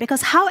consumer,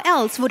 because how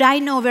else would I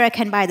know where I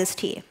can buy this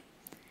tea?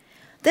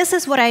 This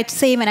is what I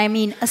say when I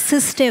mean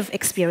assistive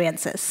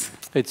experiences.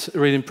 It's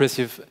really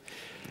impressive.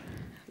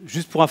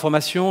 Juste pour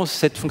information,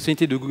 cette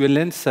fonctionnalité de Google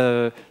Lens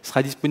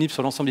sera disponible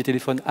sur l'ensemble des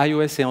téléphones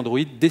iOS et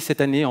Android dès cette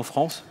année en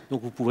France.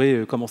 Donc vous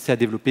pourrez commencer à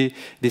développer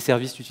des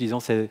services utilisant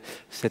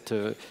cette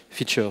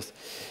features.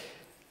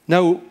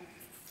 Now,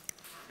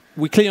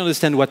 we clearly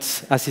understand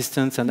what's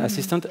assistance and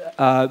assistant,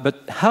 but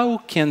how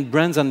can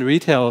brands and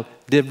retail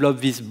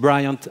develop this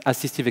brilliant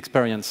assistive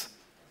experience?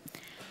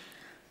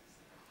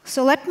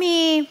 So let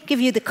me give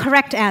you the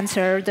correct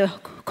answer, the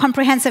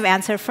comprehensive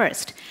answer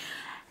first.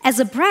 As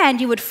a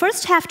brand, you would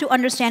first have to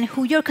understand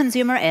who your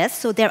consumer is,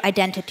 so their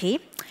identity.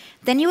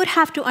 Then you would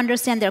have to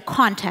understand their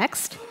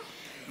context.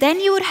 Then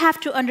you would have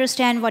to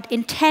understand what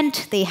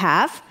intent they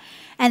have.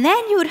 And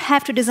then you would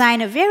have to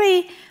design a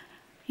very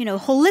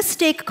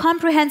holistic,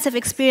 comprehensive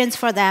experience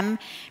for them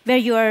where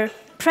you're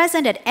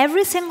present at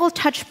every single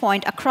touch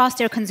point across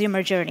their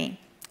consumer journey.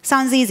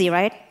 Sounds easy,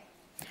 right?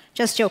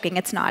 Just joking,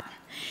 it's not.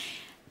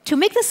 To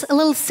make this a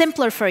little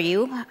simpler for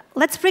you,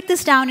 let's break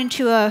this down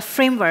into a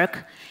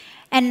framework.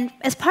 And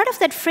as part of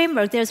that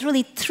framework, there's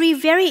really 3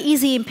 very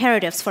easy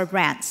imperatives for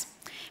brands.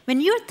 When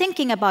you're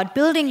thinking about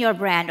building your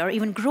brand or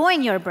even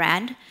growing your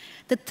brand,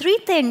 the 3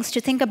 things to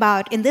think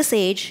about in this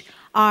age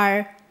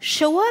are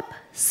show up,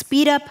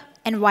 speed up,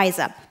 and wise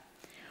up.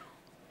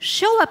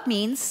 Show up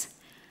means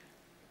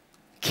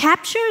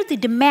capture the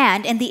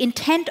demand and the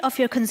intent of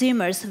your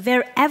consumers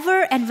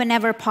wherever and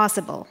whenever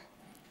possible.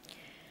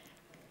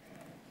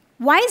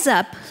 Wise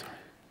up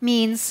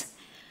means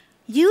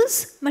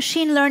use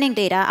machine learning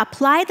data,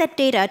 apply that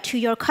data to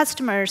your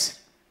customers'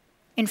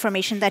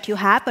 information that you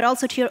have, but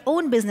also to your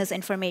own business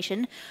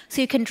information, so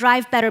you can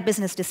drive better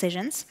business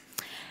decisions.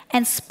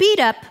 And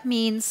speed up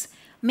means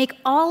make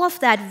all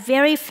of that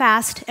very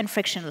fast and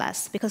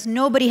frictionless, because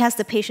nobody has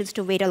the patience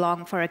to wait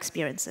along for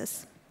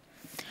experiences.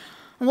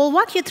 And we'll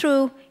walk you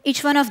through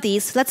each one of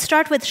these. Let's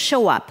start with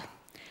show up.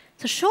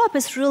 So show up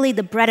is really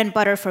the bread and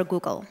butter for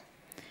Google.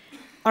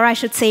 Or I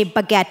should say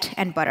baguette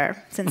and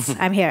butter, since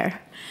I'm here.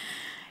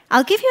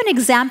 I'll give you an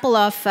example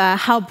of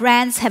how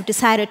brands have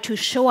decided to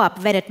show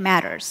up when it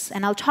matters.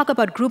 And I'll talk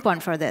about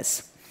Groupon for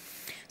this.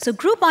 So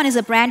Groupon is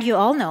a brand you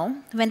all know.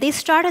 When they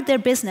started their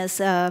business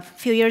a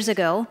few years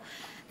ago,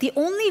 the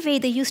only way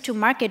they used to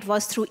market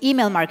was through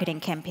email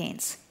marketing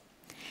campaigns.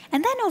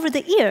 And then over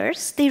the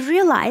years, they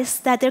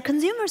realized that their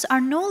consumers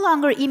are no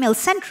longer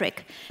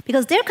email-centric,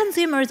 because their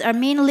consumers are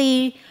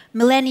mainly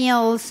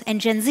millennials and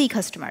Gen Z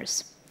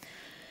customers.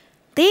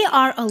 They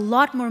are a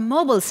lot more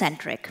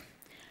mobile-centric.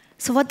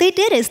 So what they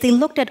did is they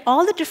looked at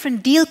all the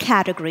different deal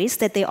categories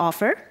that they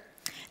offer.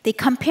 They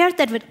compared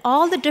that with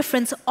all the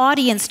different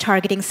audience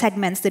targeting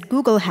segments that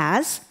Google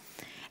has,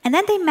 and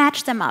then they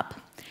matched them up.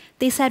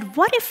 They said,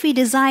 what if we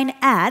design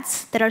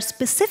ads that are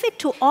specific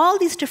to all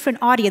these different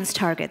audience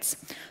targets?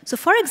 So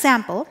for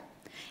example,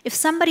 if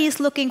somebody is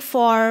looking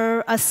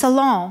for a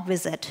salon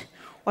visit,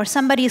 or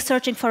somebody is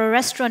searching for a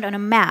restaurant on a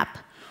map,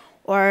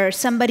 or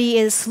somebody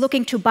is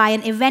looking to buy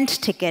an event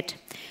ticket,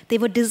 they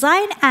would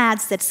design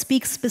ads that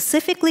speak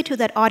specifically to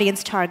that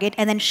audience target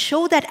and then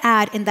show that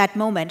ad in that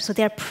moment, so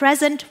they're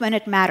present when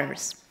it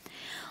matters.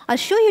 I'll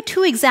show you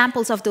 2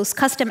 examples of those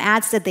custom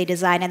ads that they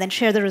design and then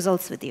share the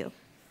results with you.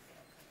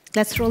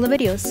 Let's roll the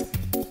videos.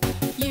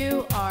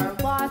 You are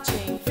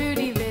watching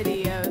foodie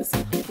videos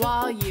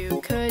while you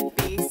could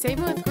be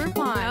saving with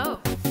Groupon.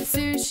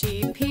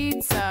 Sushi,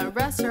 pizza,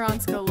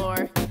 restaurants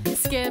galore.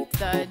 Skip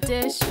the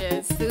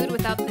dishes. Food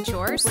without the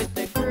chores. With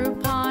the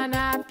Groupon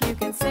app, you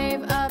can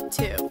save up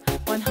to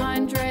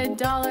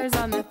 $100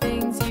 on the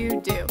things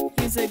you do.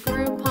 Use a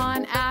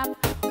Groupon app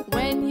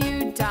when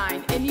you dine.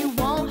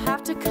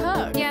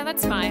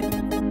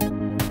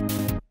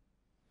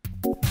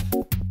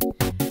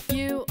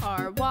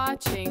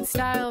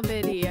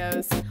 viral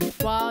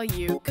videos while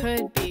you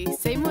could be.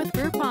 Same with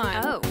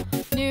Groupon. Oh.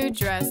 New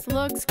dress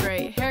looks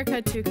great,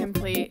 haircut to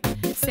complete.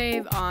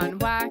 Save on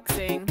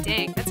waxing.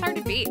 Dang, that's hard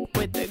to beat.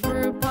 With the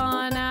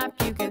Groupon app,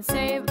 you can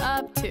save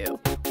up to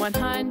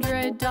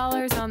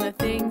 $100 on the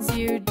things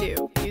you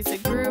do. Use the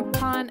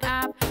Groupon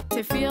app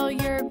to feel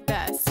your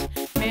best.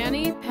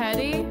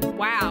 Mani-pedi.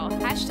 Wow,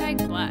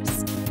 hashtag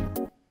blessed.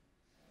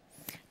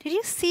 Did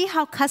you see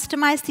how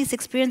customized these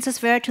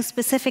experiences were to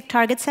specific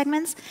target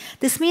segments?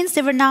 This means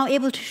they were now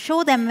able to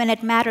show them when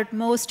it mattered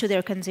most to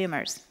their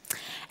consumers.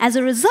 As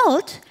a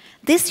result,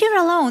 this year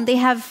alone, they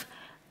have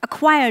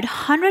acquired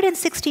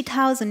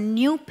 160,000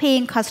 new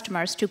paying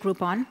customers to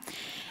Groupon,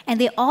 and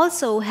they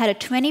also had a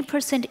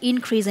 20%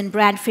 increase in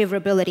brand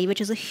favorability, which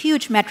is a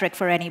huge metric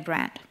for any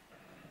brand.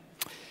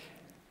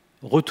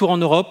 Retour en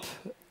Europe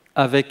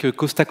avec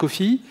Costa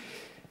Coffee,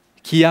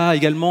 qui a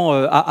également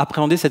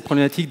appréhendé cette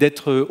problématique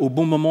d'être au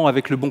bon moment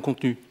avec le bon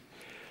contenu.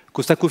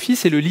 Costa Coffee,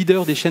 c'est le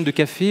leader des chaînes de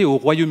café au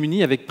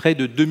Royaume-Uni avec près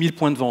de 2000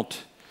 points de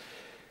vente.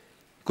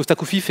 Costa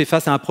Coffee fait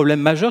face à un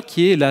problème majeur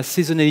qui est la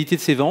saisonnalité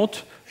de ses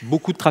ventes.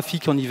 Beaucoup de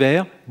trafic en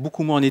hiver,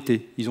 beaucoup moins en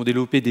été. Ils ont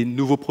développé des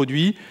nouveaux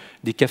produits,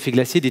 des cafés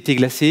glacés, des thés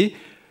glacés,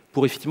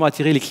 pour effectivement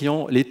attirer les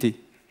clients l'été.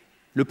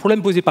 Le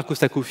problème posé par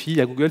Costa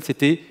Coffee à Google,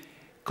 c'était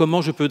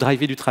comment je peux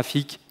driver du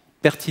trafic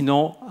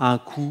pertinent à un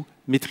coût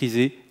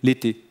maîtrisé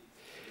l'été.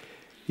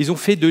 Ils ont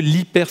fait de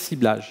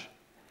l'hyper-ciblage.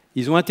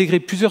 Ils ont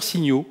intégré plusieurs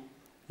signaux,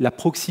 la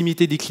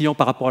proximité des clients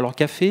par rapport à leur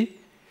café,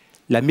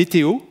 la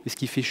météo, est-ce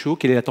qu'il fait chaud,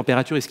 quelle est la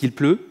température, est-ce qu'il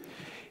pleut,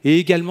 et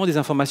également des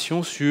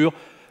informations sur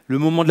le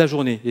moment de la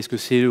journée. Est-ce que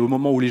c'est au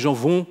moment où les gens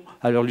vont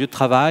à leur lieu de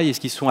travail, est-ce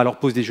qu'ils sont à leur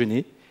pause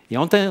déjeuner? Et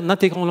en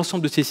intégrant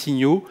l'ensemble de ces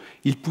signaux,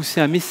 ils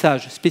poussaient un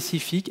message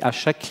spécifique à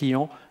chaque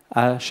client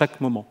à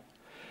chaque moment.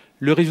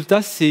 Le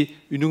résultat, c'est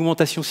une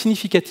augmentation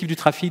significative du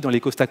trafic dans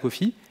les Costa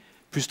Coffee,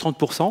 plus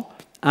 30%,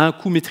 à un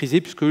coût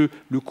maîtrisé, puisque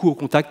le coût au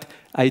contact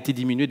a été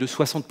diminué de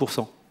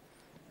 60%.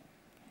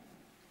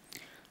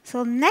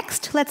 So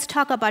next, let's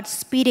talk about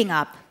speeding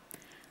up.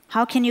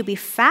 How can you be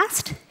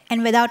fast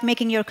and without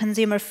making your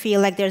consumer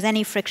feel like there's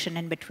any friction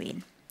in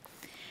between?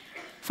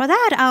 For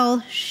that,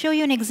 I'll show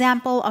you an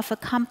example of a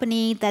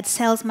company that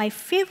sells my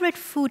favorite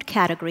food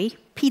category,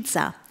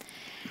 pizza.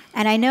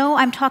 And I know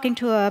I'm talking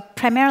to a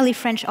primarily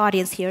French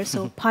audience here,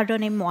 so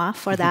pardonnez-moi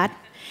for that.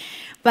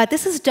 But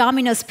this is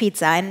Domino's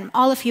Pizza, and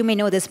all of you may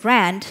know this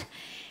brand.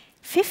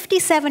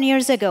 57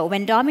 years ago,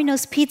 when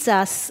Domino's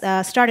Pizza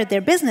started their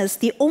business,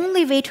 the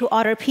only way to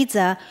order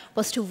pizza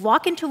was to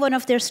walk into one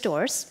of their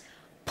stores,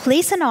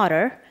 place an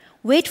order,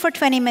 wait for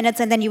 20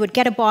 minutes, and then you would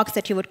get a box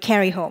that you would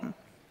carry home.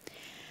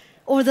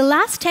 Over the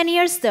last 10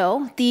 years,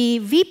 though, the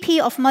VP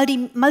of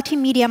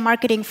multimedia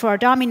marketing for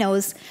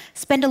Domino's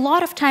spent a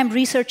lot of time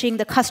researching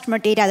the customer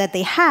data that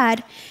they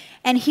had,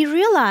 and he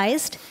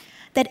realized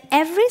that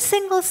every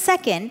single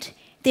second,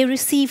 they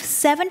receive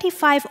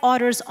 75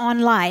 orders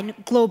online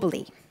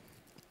globally.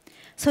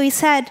 So he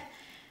said,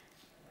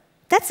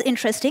 that's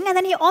interesting. And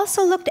then he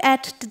also looked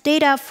at the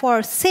data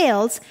for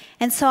sales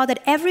and saw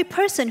that every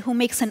person who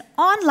makes an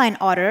online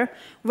order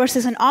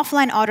versus an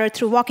offline order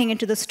through walking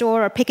into the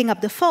store or picking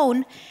up the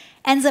phone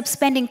ends up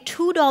spending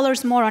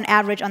 $2 more on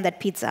average on that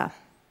pizza.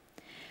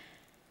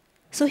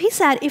 So he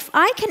said, if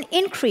I can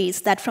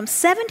increase that from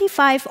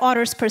 75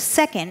 orders per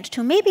second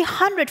to maybe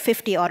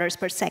 150 orders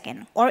per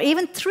second, or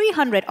even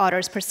 300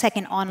 orders per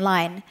second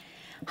online,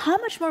 how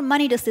much more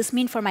money does this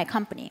mean for my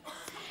company?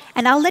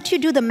 And I'll let you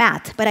do the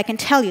math, but I can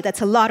tell you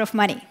that's a lot of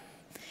money.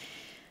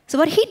 So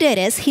what he did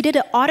is he did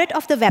an audit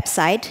of the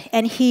website,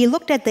 and he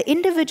looked at the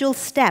individual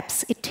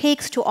steps it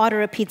takes to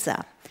order a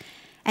pizza.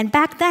 And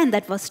back then,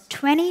 that was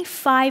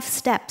 25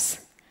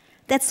 steps.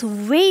 That's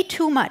way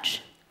too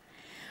much.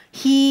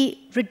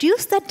 He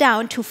reduced that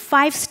down to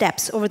 5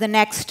 steps over the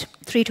next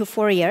 3 to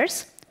 4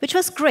 years, which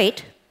was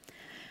great.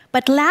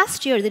 But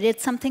last year, they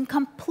did something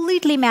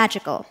completely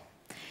magical.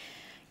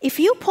 If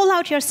you pull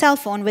out your cell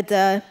phone with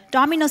the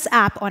Domino's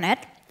app on it,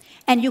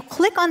 and you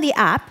click on the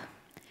app,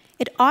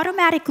 it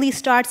automatically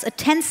starts a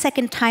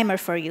 10-second timer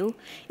for you.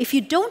 If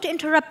you don't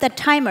interrupt that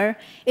timer,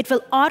 it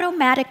will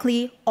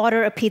automatically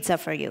order a pizza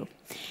for you.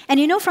 And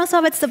you know,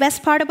 Francois, what's the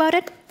best part about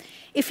it?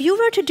 If you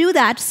were to do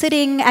that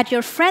sitting at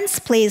your friend's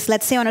place,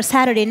 let's say on a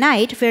Saturday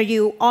night, where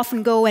you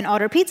often go and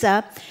order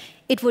pizza,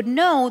 it would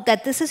know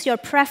that this is your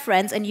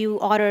preference, and you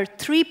order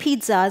 3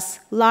 pizzas,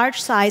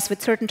 large size with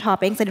certain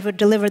toppings, and it would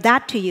deliver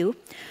that to you.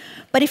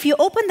 But if you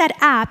open that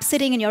app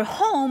sitting in your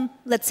home,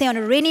 let's say on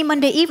a rainy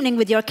Monday evening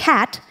with your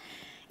cat,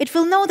 it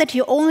will know that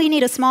you only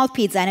need a small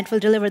pizza, and it will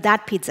deliver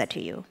that pizza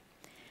to you.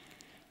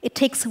 It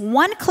takes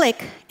 1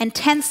 click and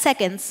 10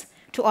 seconds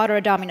to order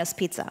a Domino's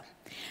pizza.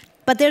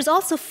 But there's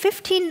also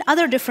 15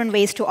 other different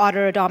ways to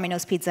order a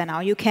Domino's pizza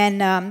now. You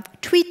can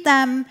tweet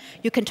them,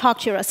 you can talk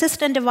to your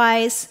assistant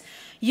device,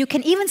 you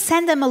can even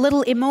send them a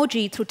little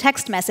emoji through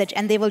text message,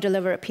 and they will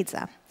deliver a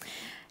pizza.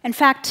 In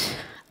fact,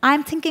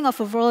 I'm thinking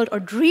of a world, or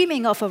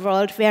dreaming of a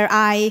world, where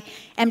I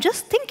am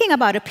just thinking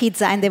about a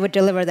pizza and they would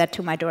deliver that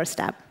to my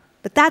doorstep.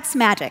 But that's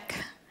magic.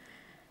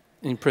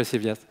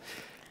 Impressive, yes.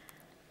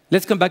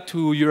 Let's come back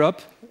to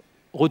Europe.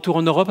 Retour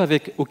en Europe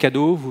avec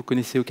Ocado. Vous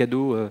connaissez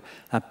Ocado,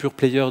 un pur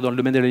player dans le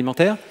domaine de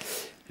l'alimentaire.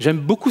 J'aime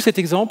beaucoup cet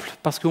exemple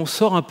parce qu'on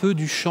sort un peu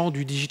du champ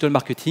du digital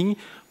marketing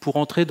pour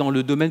entrer dans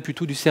le domaine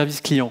plutôt du service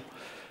client.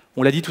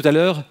 On l'a dit tout à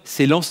l'heure,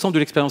 c'est l'ensemble de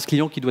l'expérience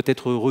client qui doit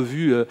être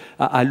revu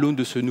à l'aune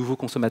de ce nouveau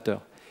consommateur.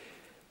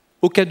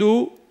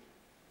 Ocado,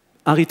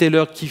 un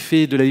retailer qui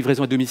fait de la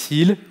livraison à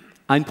domicile,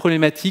 a une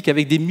problématique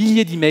avec des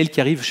milliers d'emails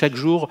qui arrivent chaque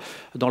jour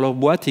dans leur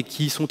boîte et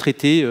qui sont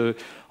traités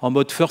en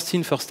mode first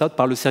in, first out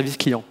par le service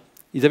client.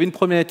 Ils avaient une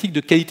problématique de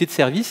qualité de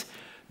service,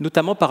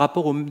 notamment par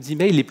rapport aux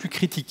emails les plus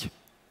critiques.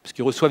 Parce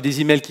qu'ils reçoivent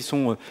des emails qui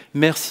sont «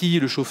 merci,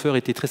 le chauffeur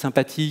était très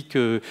sympathique,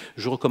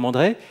 je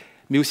recommanderais »,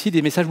 mais aussi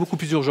des messages beaucoup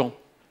plus urgents.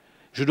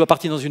 « Je dois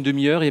partir dans une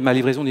demi-heure et ma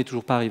livraison n'est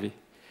toujours pas arrivée ».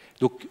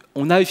 Donc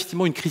on a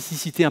effectivement une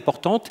criticité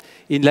importante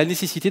et la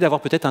nécessité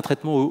d'avoir peut-être un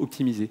traitement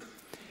optimisé.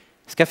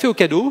 Ce qu'a fait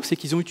Ocado, c'est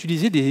qu'ils ont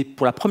utilisé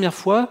pour la première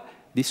fois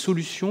des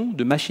solutions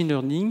de machine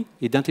learning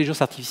et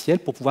d'intelligence artificielle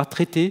pour pouvoir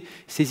traiter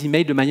ces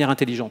emails de manière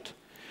intelligente.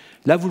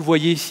 Là, vous le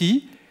voyez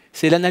ici,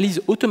 c'est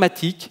l'analyse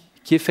automatique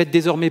qui est faite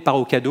désormais par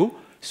Ocado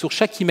sur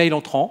chaque email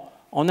entrant,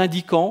 en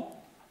indiquant,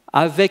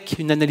 avec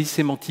une analyse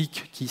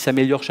sémantique qui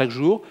s'améliore chaque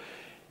jour,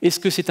 est-ce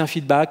que c'est un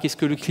feedback, est-ce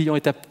que le client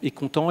est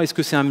content, est-ce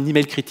que c'est un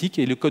email critique,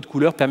 et le code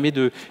couleur permet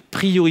de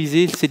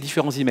prioriser ces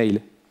différents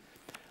emails.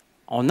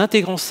 En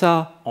intégrant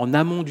ça en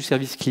amont du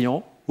service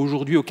client,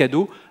 aujourd'hui,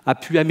 Ocado a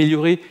pu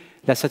améliorer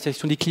la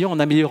satisfaction des clients en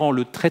améliorant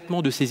le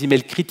traitement de ces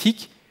emails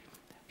critiques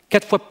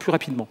 4 fois plus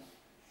rapidement.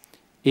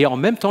 Et en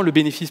même temps, le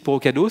bénéfice pour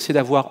Ocado, c'est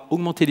d'avoir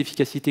augmenté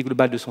l'efficacité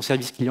globale de son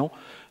service client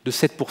de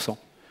 7%.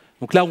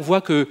 Donc là, on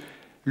voit que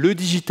le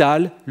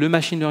digital, le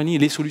machine learning et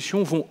les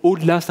solutions vont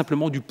au-delà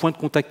simplement du point de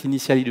contact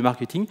initial et du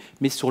marketing,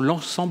 mais sur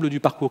l'ensemble du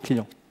parcours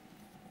client.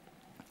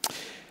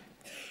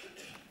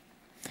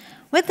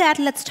 With that,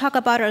 let's talk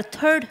about our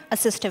third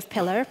assistive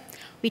pillar.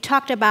 We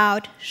talked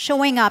about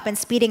showing up and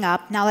speeding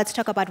up. Now let's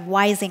talk about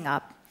wising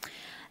up.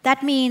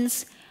 That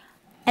means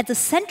at the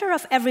center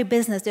of every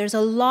business, there's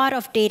a lot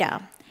of data.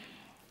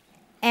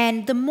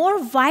 And the more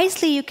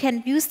wisely you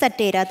can use that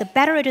data, the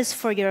better it is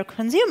for your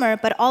consumer,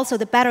 but also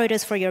the better it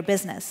is for your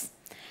business.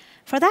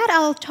 For that,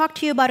 I'll talk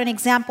to you about an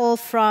example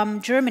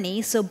from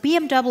Germany. So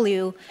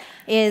BMW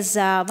is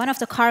one of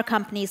the car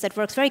companies that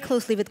works very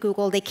closely with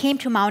Google. They came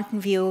to Mountain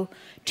View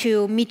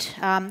to meet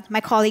my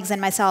colleagues and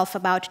myself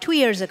about 2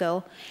 years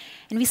ago.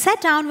 And we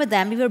sat down with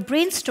them. We were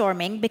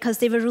brainstorming because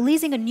they were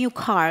releasing a new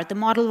car. The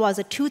model was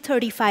a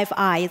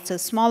 235i. It's a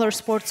smaller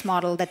sports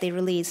model that they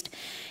released.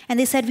 And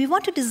they said, we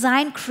want to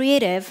design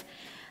creative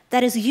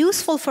that is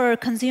useful for our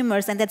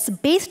consumers and that's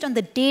based on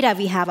the data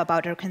we have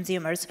about our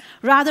consumers,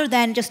 rather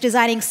than just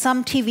designing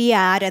some TV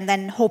ad and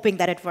then hoping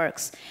that it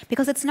works.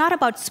 Because it's not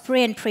about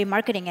spray and pray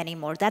marketing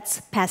anymore.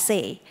 That's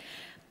passé.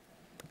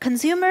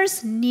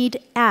 Consumers need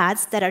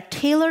ads that are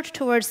tailored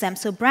towards them,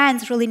 so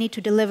brands really need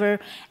to deliver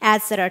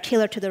ads that are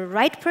tailored to the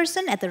right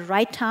person at the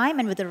right time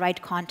and with the right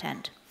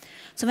content.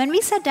 So when we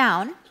sat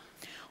down,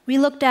 we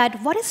looked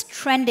at what is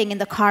trending in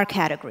the car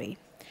category.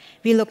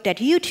 We looked at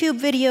YouTube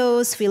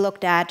videos, we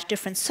looked at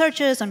different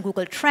searches on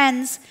Google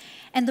Trends,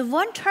 and the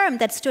one term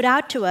that stood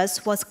out to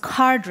us was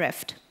car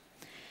drift.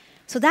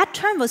 So that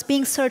term was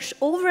being searched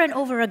over and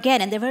over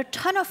again, and there were a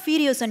ton of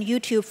videos on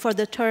YouTube for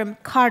the term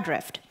car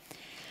drift.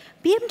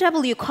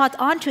 BMW caught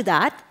on to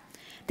that.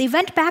 They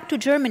went back to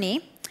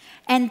Germany,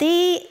 and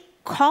they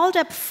called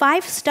up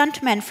 5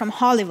 stuntmen from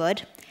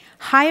Hollywood,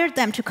 hired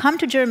them to come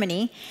to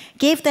Germany,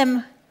 gave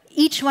them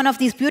each one of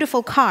these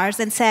beautiful cars,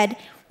 and said,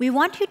 we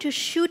want you to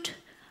shoot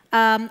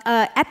an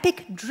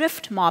epic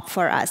drift mob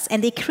for us.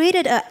 And they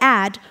created an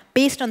ad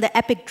based on the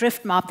epic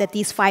drift mob that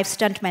these 5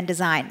 stuntmen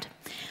designed.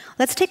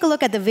 Let's take a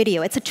look at the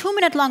video. It's a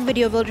 2-minute long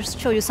video. We'll just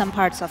show you some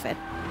parts of it.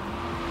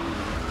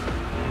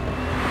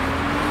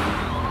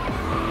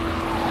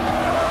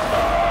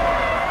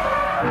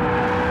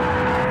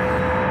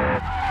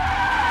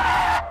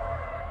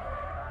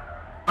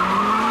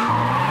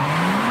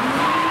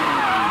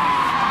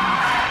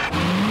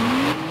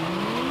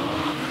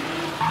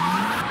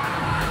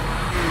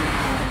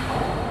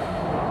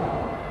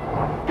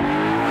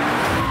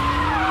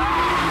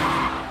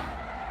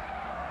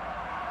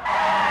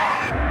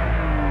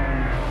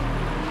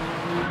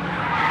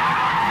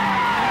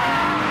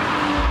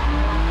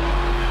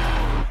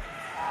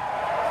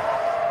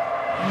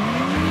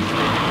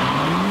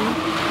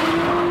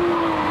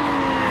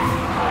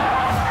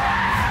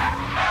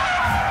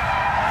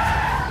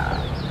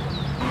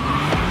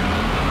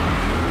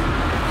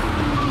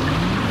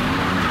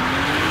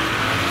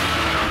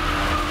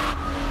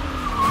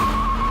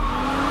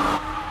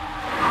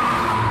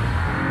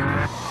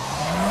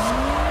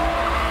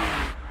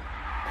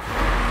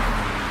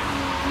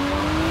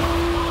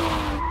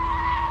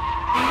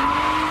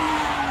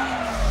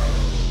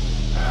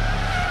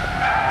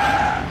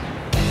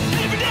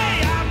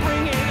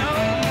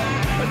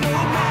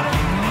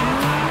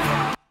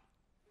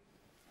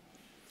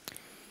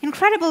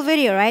 Incredible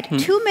video, right?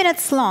 2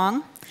 minutes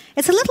long.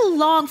 It's a little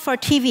long for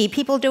TV.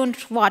 People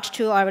don't watch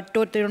or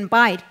don't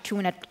buy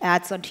 2-minute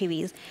ads on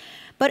TVs.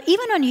 But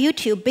even on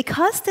YouTube,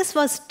 because this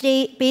was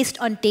based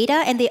on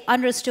data and they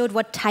understood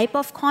what type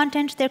of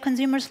content their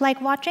consumers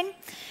like watching,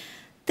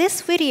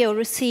 this video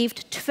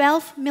received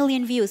 12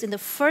 million views in the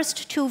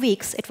first 2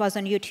 weeks it was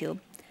on YouTube,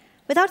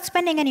 without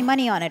spending any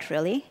money on it,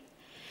 really.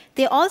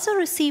 They also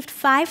received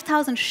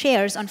 5,000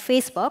 shares on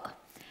Facebook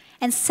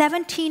and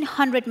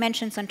 1,700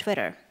 mentions on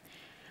Twitter.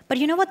 But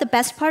you know what the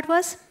best part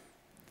was?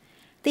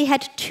 They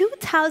had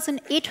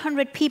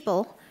 2,800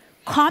 people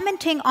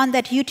commenting on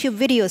that YouTube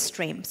video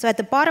stream. So at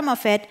the bottom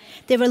of it,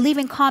 they were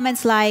leaving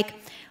comments like,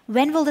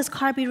 when will this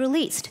car be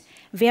released?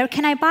 Where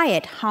can I buy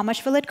it? How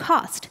much will it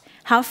cost?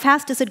 How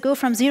fast does it go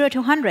from 0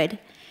 to 100?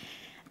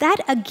 That,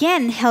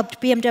 again,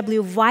 helped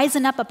BMW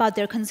wisen up about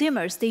their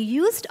consumers. They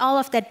used all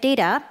of that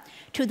data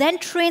to then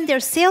train their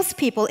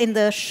salespeople in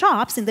the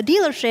shops, in the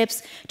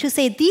dealerships, to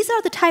say, these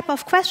are the type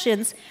of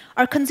questions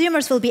our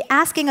consumers will be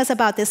asking us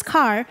about this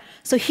car,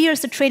 so here's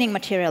the training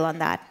material on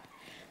that.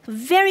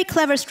 Very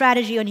clever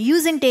strategy on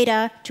using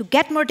data to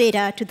get more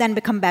data to then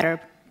become better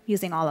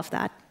using all of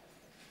that.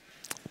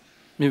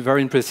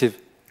 Very impressive.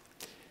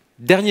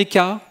 Dernier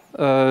cas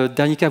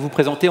à vous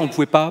présenter. On ne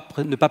pouvait pas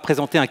ne pas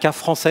présenter un cas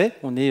français.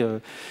 On est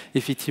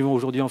effectivement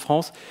aujourd'hui en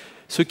France.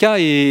 Ce cas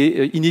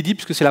est inédit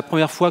puisque c'est la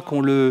première fois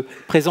qu'on le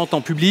présente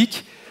en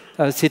public.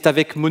 C'est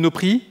avec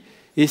Monoprix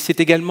et c'est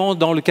également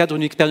dans le cadre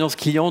d'une expérience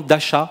client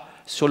d'achat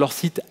sur leur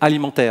site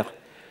alimentaire.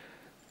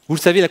 Vous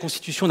le savez, la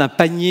constitution d'un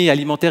panier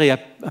alimentaire est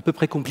à peu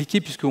près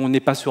compliquée puisqu'on n'est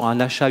pas sur un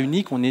achat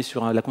unique, on est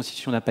sur la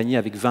constitution d'un panier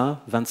avec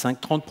 20,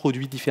 25, 30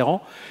 produits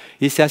différents.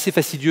 Et c'est assez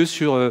fastidieux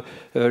sur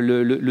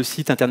le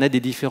site internet des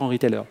différents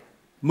retailers.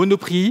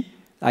 Monoprix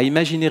a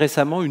imaginé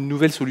récemment une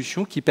nouvelle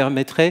solution qui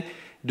permettrait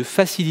de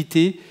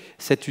faciliter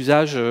cet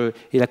usage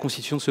et la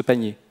constitution de ce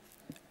panier.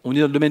 On est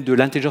dans le domaine de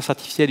l'intelligence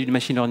artificielle et du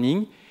machine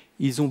learning.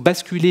 Ils ont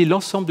basculé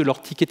l'ensemble de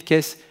leurs tickets de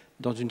caisse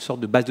dans une sorte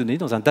de base de données,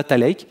 dans un data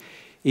lake,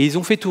 et ils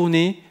ont fait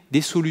tourner des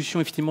solutions,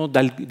 effectivement,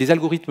 des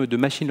algorithmes de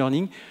machine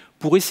learning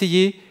pour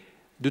essayer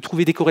de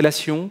trouver des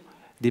corrélations,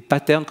 des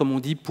patterns, comme on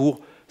dit,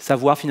 pour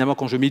savoir finalement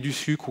quand je mets du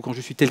sucre ou quand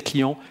je suis tel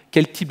client,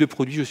 quel type de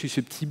produit je suis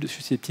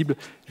susceptible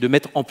de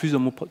mettre en plus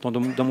dans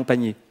mon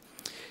panier.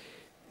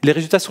 Les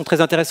résultats sont très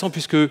intéressants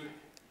puisque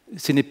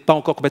ce n'est pas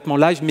encore complètement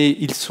live, mais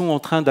ils sont en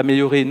train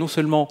d'améliorer non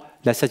seulement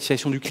la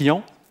satisfaction du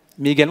client,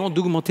 mais également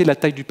d'augmenter la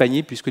taille du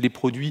panier puisque les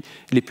produits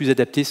les plus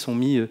adaptés sont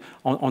mis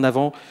en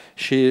avant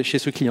chez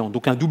ce client.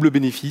 Donc un double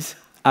bénéfice,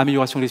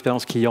 amélioration de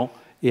l'expérience client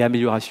et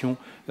amélioration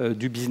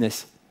du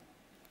business.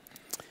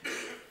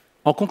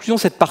 En conclusion de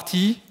cette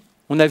partie,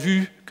 on a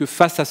vu que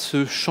face à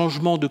ce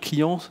changement de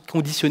client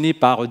conditionné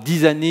par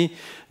 10 années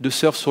de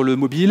surf sur le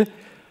mobile,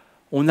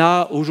 on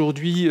a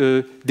aujourd'hui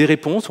des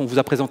réponses. On vous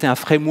a présenté un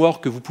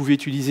framework que vous pouvez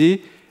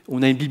utiliser.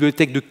 On a une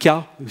bibliothèque de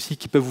cas aussi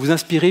qui peuvent vous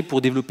inspirer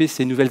pour développer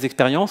ces nouvelles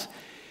expériences.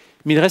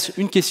 Mais il reste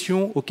une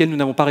question auquel nous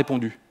n'avons pas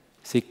répondu.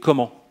 C'est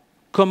comment ?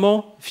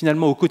 Comment,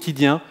 finalement, au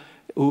quotidien,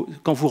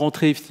 quand vous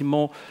rentrez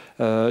effectivement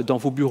dans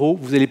vos bureaux,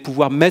 vous allez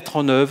pouvoir mettre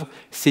en œuvre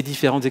ces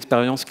différentes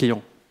expériences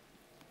clients.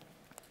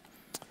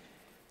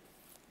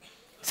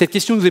 Cette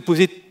question nous est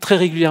posée très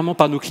régulièrement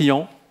par nos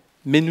clients,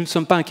 mais nous ne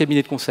sommes pas un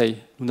cabinet de conseil.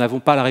 Nous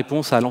n'avons pas la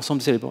réponse à l'ensemble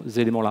de ces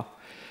éléments-là.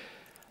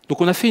 Donc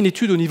on a fait une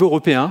étude au niveau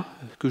européen,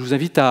 que je vous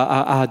invite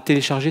à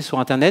télécharger sur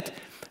Internet.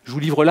 Je vous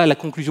livre là la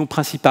conclusion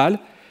principale.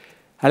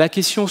 À la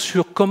question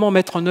sur comment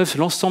mettre en œuvre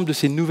l'ensemble de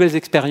ces nouvelles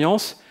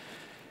expériences,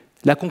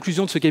 la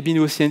conclusion de ce cabinet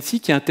OCNC,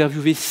 qui a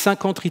interviewé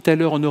 50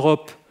 retailers en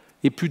Europe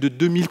et plus de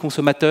 2000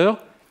 consommateurs,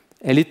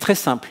 elle est très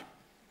simple.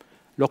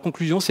 Leur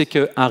conclusion, c'est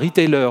qu'un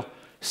retailer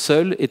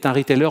seul est un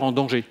retailer en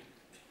danger.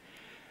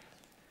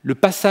 Le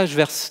passage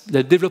vers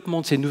le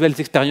développement de ces nouvelles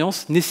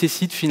expériences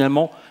nécessite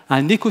finalement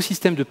un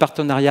écosystème de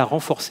partenariat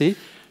renforcé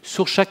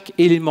sur chaque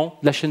élément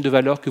de la chaîne de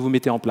valeur que vous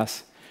mettez en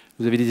place.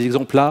 Vous avez des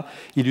exemples là,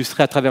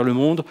 illustrés à travers le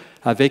monde,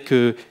 avec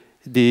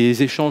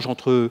des échanges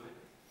entre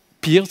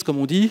peers, comme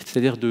on dit,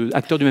 c'est-à-dire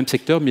acteurs du même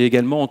secteur, mais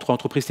également entre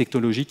entreprises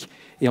technologiques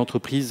et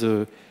entreprises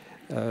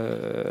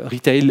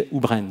retail ou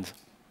brand.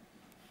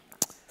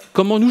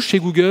 Comment nous, chez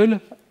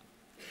Google,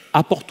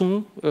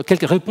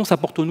 quelles réponses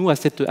apportons-nous à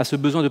ce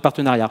besoin de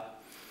partenariat?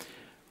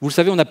 Vous le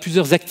savez, on a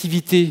plusieurs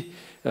activités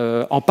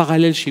en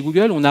parallèle chez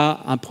Google. On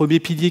a un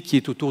premier pilier qui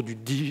est autour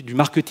du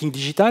marketing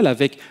digital,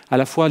 avec à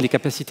la fois les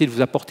capacités de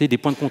vous apporter des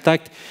points de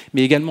contact,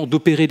 mais également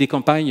d'opérer des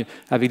campagnes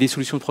avec des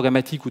solutions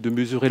programmatiques ou de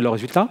mesurer leurs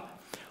résultats.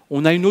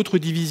 On a une autre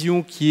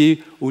division qui est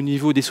au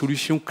niveau des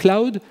solutions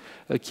cloud,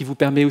 qui vous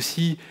permet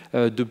aussi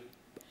de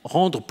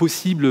rendre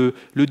possible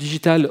le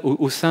digital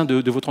au sein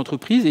de votre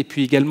entreprise, et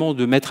puis également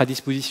de mettre à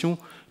disposition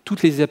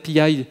toutes les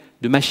API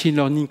de machine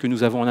learning que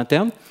nous avons en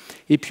interne.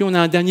 Et puis on a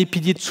un dernier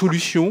pilier de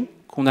solutions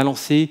qu'on a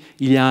lancé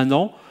il y a 1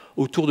 an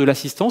autour de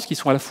l'assistance, qui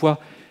sont à la fois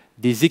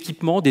des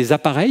équipements, des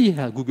appareils,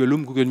 Google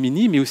Home, Google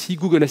Mini, mais aussi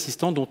Google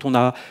Assistant dont on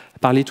a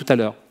parlé tout à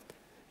l'heure.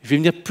 Je vais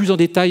venir plus en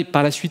détail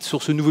par la suite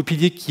sur ce nouveau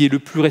pilier qui est le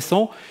plus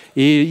récent.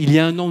 Et il y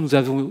a 1 an, nous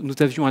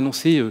avions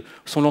annoncé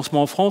son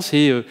lancement en France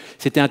et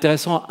c'était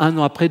intéressant 1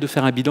 an après de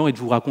faire un bilan et de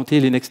vous raconter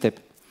les next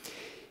steps.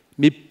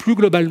 Mais plus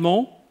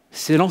globalement,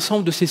 c'est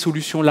l'ensemble de ces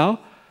solutions-là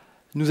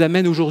nous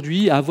amène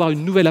aujourd'hui à avoir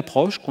une nouvelle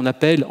approche qu'on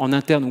appelle en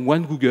interne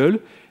One Google.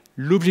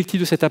 L'objectif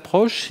de cette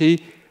approche, c'est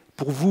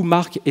pour vous,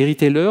 marques et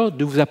retailers,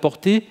 de vous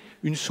apporter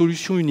une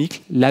solution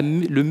unique,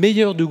 le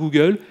meilleur de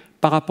Google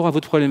par rapport à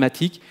votre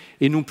problématique,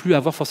 et non plus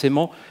avoir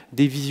forcément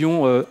des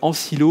visions en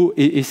silo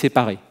et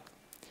séparées.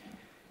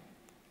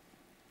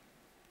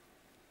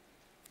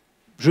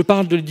 Je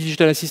parle de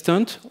Digital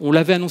Assistant, on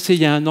l'avait annoncé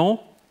il y a 1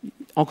 an.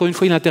 Encore une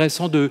fois, il est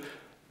intéressant de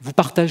vous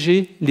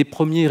partager les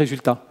premiers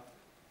résultats.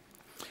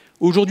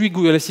 Aujourd'hui,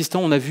 Google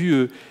Assistant, on a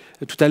vu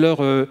tout à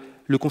l'heure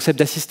le concept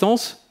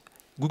d'assistance.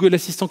 Google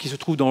Assistant, qui se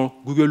trouve dans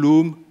Google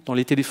Home, dans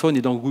les téléphones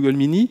et dans Google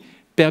Mini,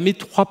 permet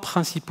 3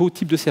 principaux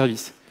types de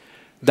services.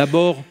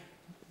 D'abord,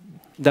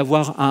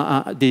 d'avoir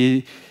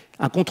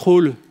un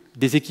contrôle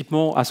des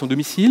équipements à son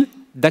domicile,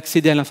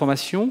 d'accéder à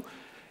l'information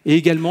et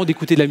également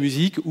d'écouter de la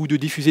musique ou de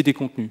diffuser des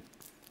contenus.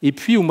 Et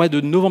puis, au mois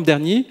de novembre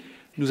dernier,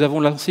 nous avons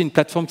lancé une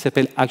plateforme qui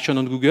s'appelle Action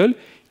on Google,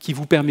 qui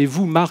vous permet,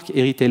 vous, marques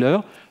et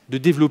retailers, de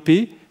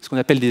développer ce qu'on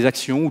appelle des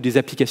actions ou des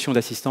applications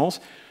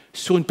d'assistance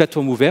sur une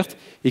plateforme ouverte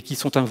et qui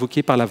sont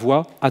invoquées par la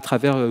voix à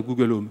travers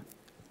Google Home.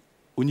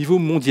 Au niveau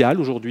mondial,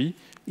 aujourd'hui,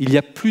 il y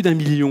a plus d'1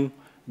 million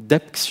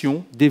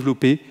d'actions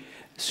développées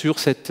sur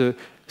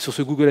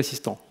ce Google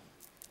Assistant.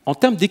 En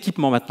termes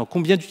d'équipement maintenant,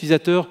 combien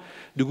d'utilisateurs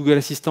de Google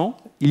Assistant?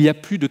 Il y a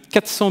plus de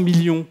 400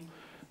 millions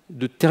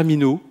de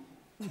terminaux,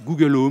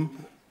 Google Home,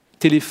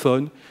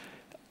 téléphones,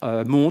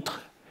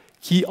 montres,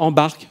 qui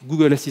embarquent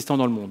Google Assistant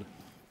dans le monde.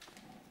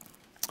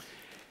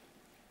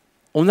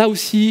 On a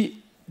aussi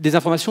des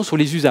informations sur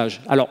les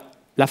usages. Alors,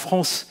 la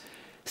France,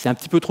 c'est un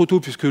petit peu trop tôt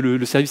puisque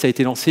le service a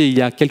été lancé il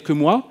y a quelques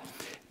mois,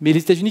 mais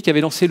les États-Unis qui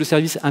avaient lancé le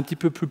service un petit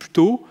peu plus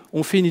tôt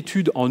ont fait une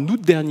étude en août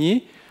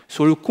dernier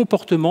sur le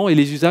comportement et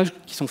les usages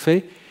qui sont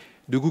faits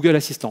de Google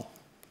Assistant.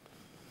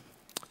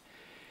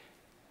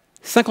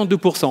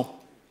 52%.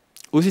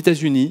 Aux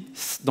États-Unis,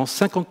 dans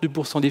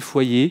 52% des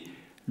foyers,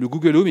 le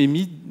Google Home est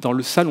mis dans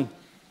le salon.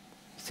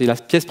 C'est la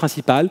pièce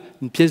principale,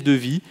 une pièce de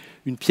vie,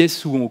 une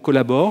pièce où on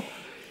collabore.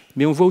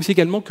 Mais on voit aussi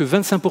également que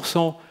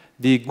 25%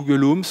 des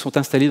Google Home sont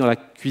installés dans la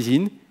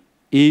cuisine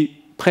et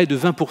près de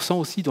 20%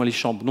 aussi dans les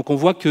chambres. Donc on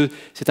voit que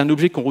c'est un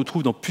objet qu'on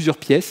retrouve dans plusieurs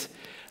pièces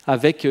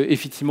avec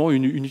effectivement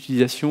une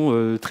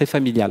utilisation très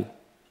familiale.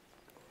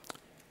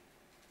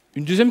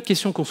 Une deuxième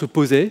question qu'on se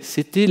posait,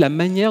 c'était la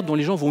manière dont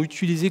les gens vont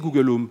utiliser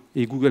Google Home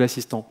et Google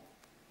Assistant.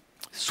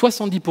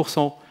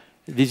 70%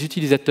 des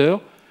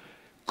utilisateurs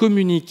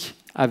communiquent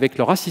avec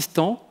leur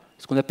assistant,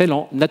 ce qu'on appelle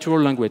en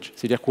natural language.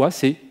 C'est-à-dire quoi?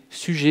 C'est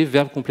sujet,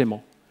 verbe,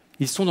 complément.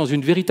 Ils sont dans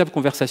une véritable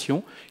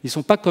conversation. Ils ne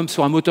sont pas comme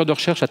sur un moteur de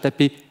recherche à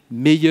taper «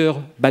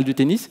 meilleure balle de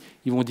tennis ».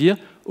 Ils vont dire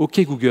 « OK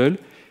Google,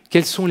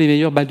 quelles sont les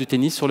meilleures balles de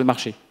tennis sur le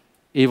marché ?»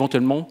 Et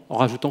éventuellement en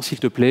rajoutant « s'il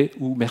te plaît »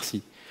 ou «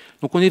 merci ».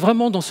 Donc on est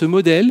vraiment dans ce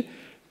modèle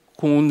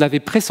qu'on avait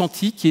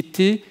pressenti, qui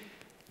était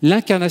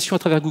l'incarnation à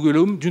travers Google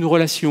Home d'une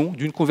relation,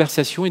 d'une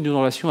conversation et d'une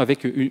relation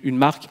avec une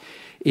marque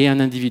et un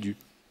individu.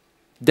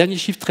 Dernier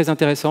chiffre très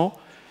intéressant,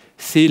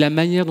 c'est la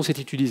manière dont c'est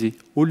utilisé.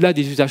 Au-delà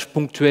des usages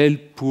ponctuels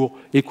pour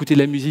écouter de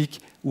la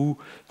musique ou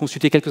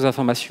consulter quelques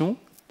informations,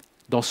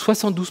 dans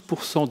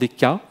 72% des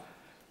cas,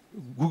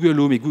 Google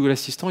Home et Google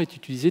Assistant est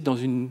utilisé dans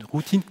une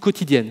routine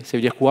quotidienne. Ça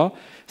veut dire quoi?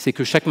 C'est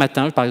que chaque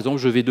matin, par exemple,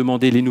 je vais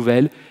demander les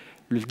nouvelles,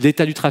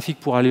 l'état du trafic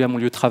pour aller à mon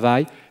lieu de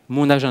travail,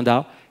 mon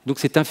agenda. Donc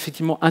c'est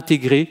effectivement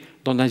intégré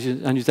dans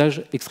un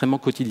usage extrêmement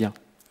quotidien.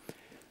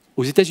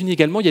 Aux États-Unis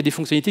également, il y a des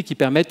fonctionnalités qui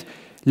permettent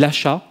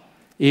l'achat,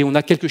 et on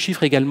a quelques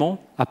chiffres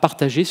également à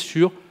partager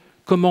sur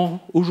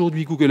comment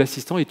aujourd'hui Google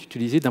Assistant est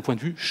utilisé d'un point de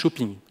vue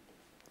shopping.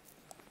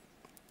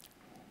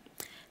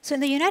 So in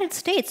the United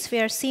States, we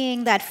are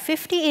seeing that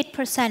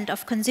 58%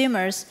 of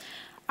consumers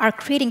are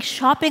creating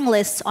shopping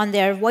lists on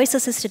their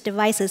voice-assisted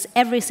devices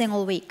every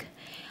single week.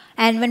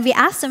 And when we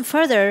ask them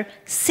further,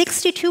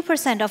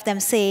 62% of them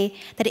say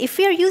that if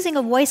we are using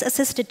a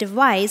voice-assisted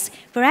device,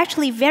 we're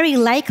actually very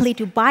likely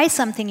to buy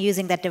something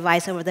using that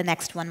device over the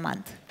next 1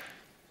 month.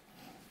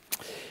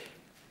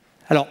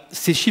 Alors,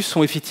 ces chiffres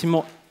sont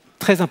effectivement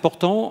très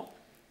importants,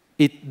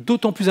 et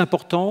d'autant plus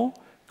importants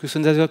que ça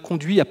nous a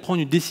conduit à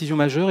prendre une décision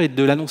majeure et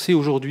de l'annoncer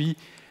aujourd'hui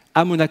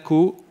à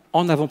Monaco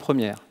en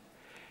avant-première.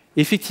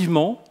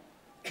 Effectivement,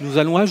 nous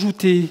allons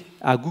ajouter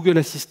à Google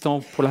Assistant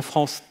pour la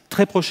France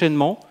très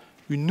prochainement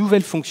une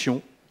nouvelle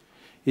fonction.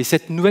 Et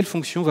cette nouvelle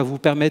fonction va vous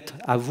permettre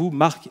à vous,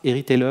 marques et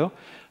retailers,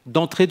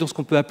 d'entrer dans ce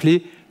qu'on peut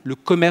appeler le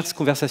commerce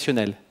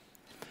conversationnel.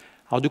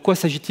 Alors de quoi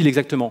s'agit-il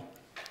exactement?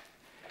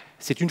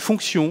 C'est une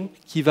fonction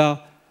qui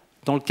va,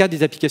 dans le cadre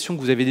des applications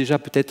que vous avez déjà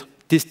peut-être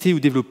testées ou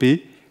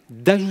développées,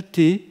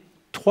 d'ajouter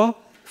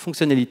 3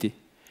 fonctionnalités.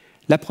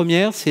 La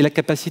première, c'est la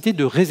capacité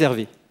de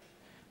réserver.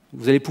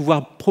 Vous allez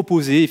pouvoir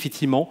proposer,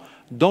 effectivement,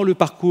 dans le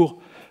parcours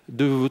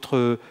de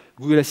votre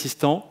Google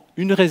Assistant,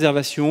 une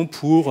réservation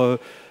pour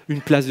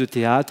une place de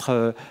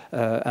théâtre,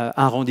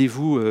 un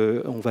rendez-vous.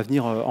 On va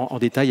venir en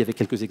détail avec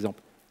quelques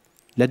exemples.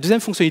 La deuxième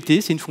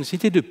fonctionnalité, c'est une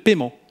fonctionnalité de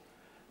paiement.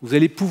 Vous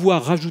allez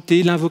pouvoir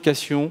rajouter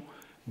l'invocation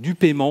du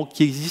paiement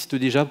qui existe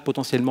déjà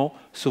potentiellement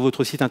sur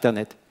votre site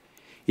Internet.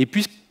 Et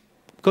puis,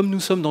 comme nous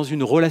sommes dans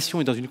une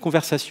relation et dans une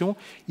conversation,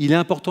 il est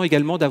important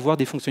également d'avoir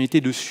des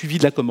fonctionnalités de suivi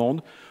de la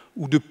commande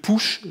ou de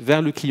push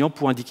vers le client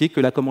pour indiquer que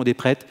la commande est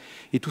prête.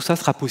 Et tout ça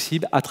sera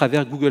possible à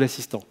travers Google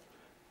Assistant.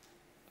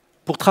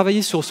 Pour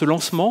travailler sur ce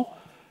lancement,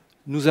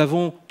 nous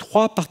avons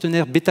 3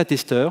 partenaires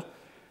bêta-testeurs,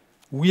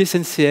 Oui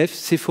SNCF,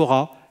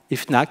 Sephora et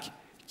Fnac,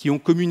 qui ont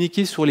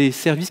communiqué sur les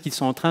services qu'ils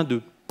sont en train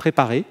de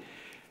préparer.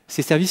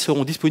 Ces services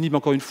seront disponibles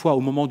encore une fois au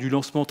moment du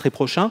lancement très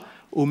prochain,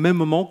 au même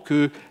moment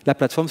que la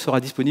plateforme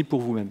sera disponible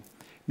pour vous-même.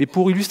 Mais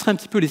pour illustrer un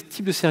petit peu les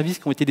types de services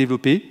qui ont été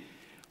développés,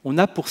 on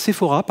a pour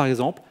Sephora, par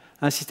exemple,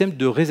 un système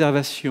de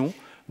réservation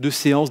de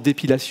séances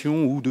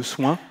d'épilation ou de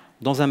soins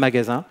dans un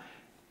magasin,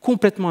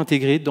 complètement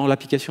intégré dans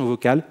l'application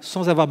vocale,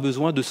 sans avoir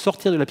besoin de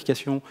sortir de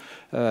l'application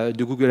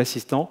de Google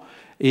Assistant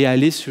et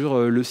aller sur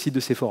le site de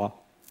Sephora.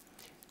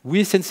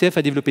 Oui SNCF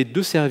a développé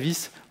 2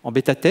 services en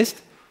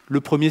bêta-test. Le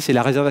premier, c'est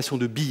la réservation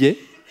de billets,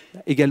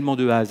 également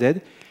de A à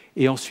Z.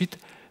 Et ensuite,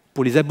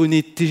 pour les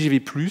abonnés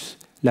TGV+,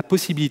 la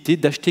possibilité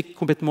d'acheter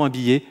complètement un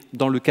billet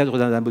dans le cadre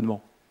d'un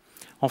abonnement.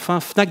 Enfin,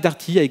 Fnac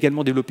Darty a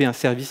également développé un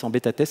service en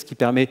bêta-test qui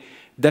permet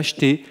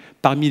d'acheter,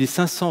 parmi les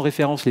 500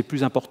 références les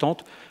plus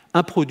importantes,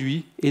 un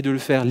produit et de le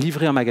faire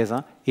livrer en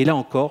magasin. Et là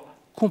encore,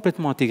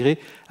 complètement intégré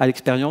à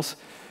l'expérience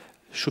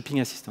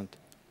Shopping Assistant.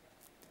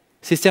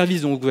 Ces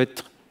services donc, doivent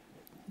être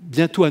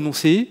bientôt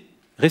annoncés.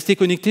 Restez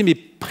connectés, mais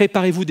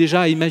préparez-vous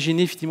déjà à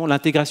imaginer effectivement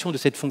l'intégration de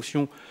cette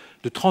fonction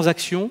de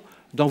transaction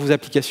dans vos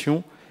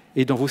applications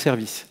et dans vos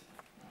services.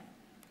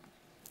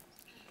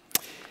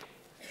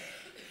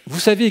 Vous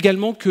savez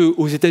également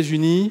qu'aux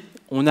États-Unis,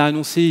 on a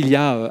annoncé il y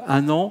a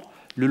 1 an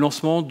le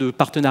lancement de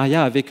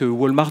partenariats avec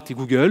Walmart et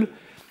Google.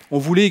 On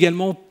voulait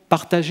également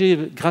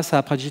partager, grâce à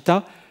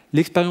Aprajita,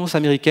 l'expérience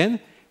américaine,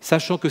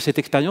 sachant que cette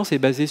expérience est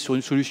basée sur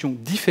une solution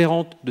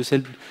différente de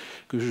celle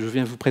que je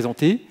viens de vous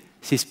présenter.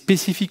 C'est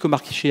spécifique au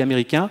marché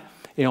américain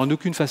et en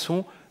aucune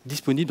façon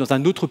disponible dans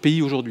un autre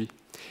pays aujourd'hui.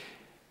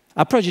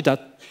 Aprajita,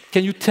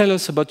 can you tell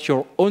us about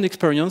your own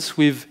experience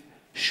with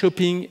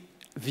shopping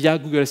via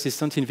Google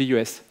Assistant in the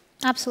US?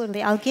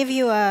 Absolutely. I'll give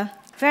you a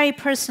very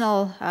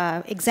personal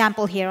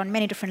example here on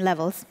many different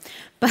levels.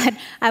 But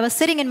I was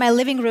sitting in my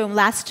living room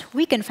last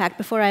week, in fact,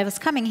 before I was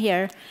coming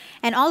here,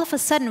 and all of a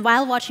sudden,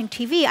 while watching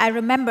TV, I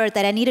remembered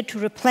that I needed to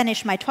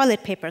replenish my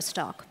toilet paper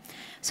stock.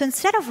 So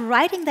instead of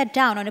writing that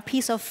down on a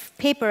piece of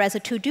paper as a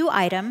to-do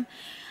item,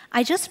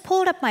 I just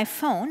pulled up my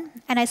phone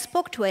and I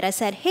spoke to it. I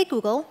said, "Hey,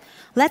 Google,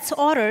 let's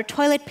order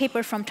toilet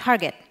paper from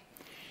Target."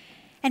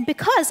 And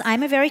because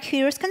I'm a very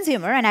curious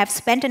consumer and I've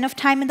spent enough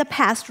time in the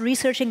past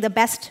researching the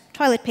best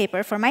toilet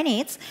paper for my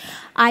needs,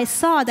 I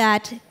saw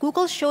that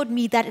Google showed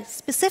me that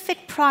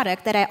specific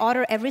product that I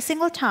order every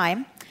single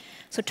time.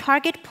 So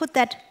Target put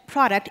that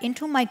product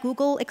into my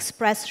Google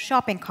Express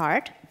shopping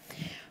cart.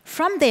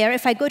 From there,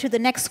 if I go to the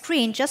next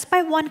screen, just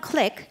by 1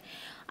 click,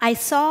 I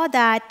saw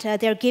that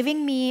they're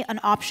giving me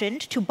an option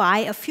to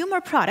buy a few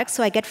more products,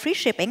 so I get free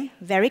shipping,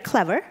 very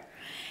clever.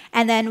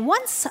 And then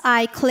once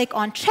I click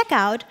on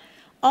checkout,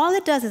 all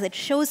it does is it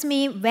shows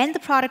me when the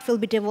product will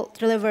be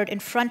delivered in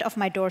front of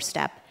my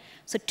doorstep.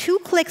 So 2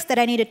 clicks that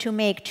I needed to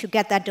make to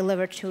get that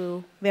delivered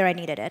to where I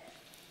needed it.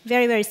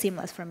 Very, very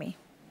seamless for me.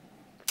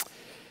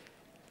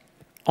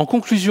 En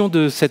conclusion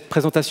de cette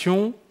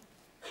présentation,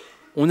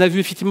 on a vu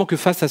effectivement que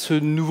face à ce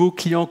nouveau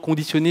client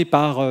conditionné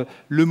par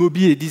le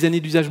mobile et 10 années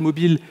d'usage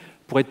mobile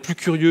pour être plus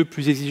curieux,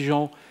 plus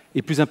exigeant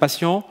et plus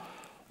impatient,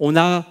 on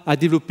a à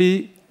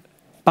développer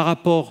par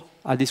rapport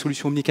à des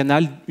solutions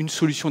omnicanales une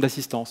solution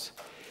d'assistance.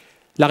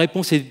 La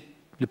réponse est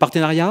le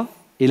partenariat,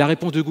 et la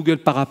réponse de Google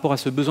par rapport à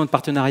ce besoin de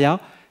partenariat,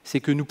 c'est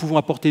que nous pouvons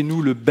apporter,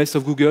 nous, le best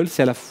of Google,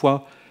 c'est à la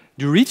fois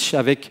du reach,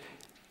 avec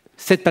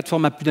cette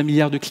plateforme à plus d'1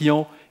 milliard de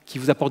clients qui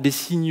vous apporte des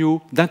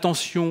signaux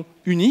d'intention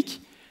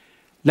uniques,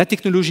 la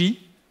technologie,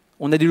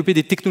 on a développé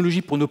des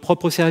technologies pour nos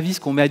propres services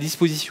qu'on met à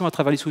disposition à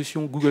travers les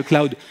solutions Google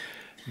Cloud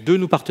de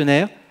nos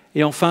partenaires,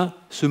 et enfin,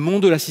 ce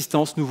monde de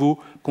l'assistance nouveau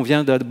qu'on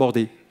vient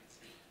d'aborder.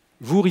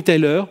 Vous,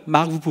 retailers,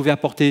 marques, vous pouvez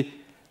apporter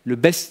le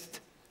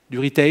best du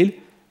retail,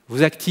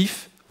 vos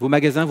actifs, vos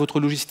magasins, votre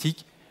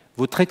logistique,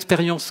 votre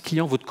expérience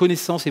client, votre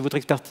connaissance et votre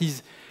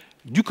expertise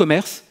du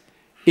commerce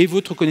et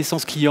votre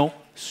connaissance client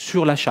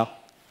sur l'achat.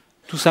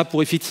 Tout ça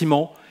pour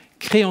effectivement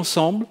créer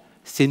ensemble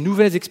ces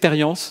nouvelles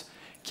expériences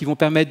qui vont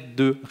permettre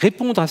de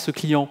répondre à ce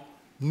client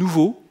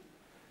nouveau,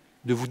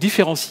 de vous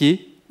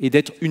différencier et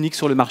d'être unique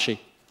sur le marché.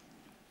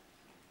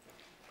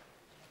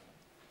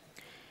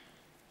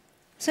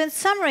 So in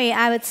summary,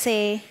 I would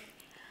say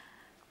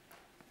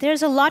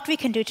there's a lot we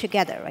can do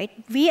together, right?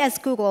 We as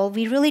Google,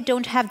 we really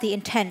don't have the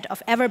intent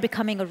of ever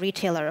becoming a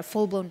retailer, a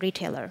full-blown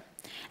retailer.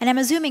 And I'm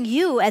assuming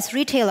you as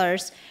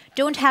retailers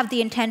don't have the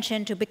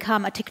intention to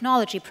become a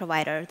technology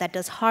provider that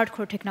does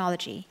hardcore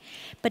technology.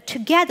 But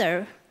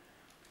together,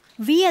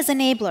 we as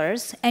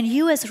enablers and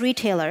you as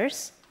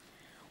retailers,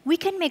 we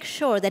can make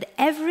sure that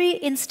every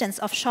instance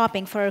of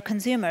shopping for our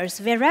consumers,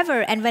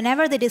 wherever and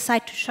whenever they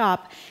decide to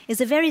shop,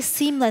 is a very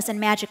seamless and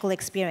magical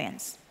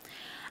experience.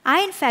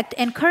 I, in fact,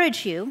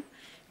 encourage you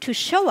to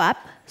show up,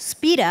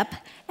 speed up,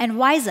 and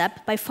wise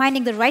up by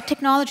finding the right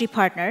technology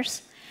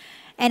partners.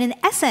 And in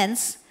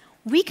essence,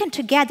 we can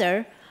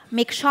together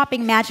make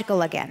shopping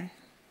magical again.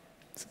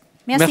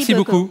 Merci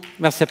beaucoup.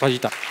 Merci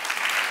Aprajita.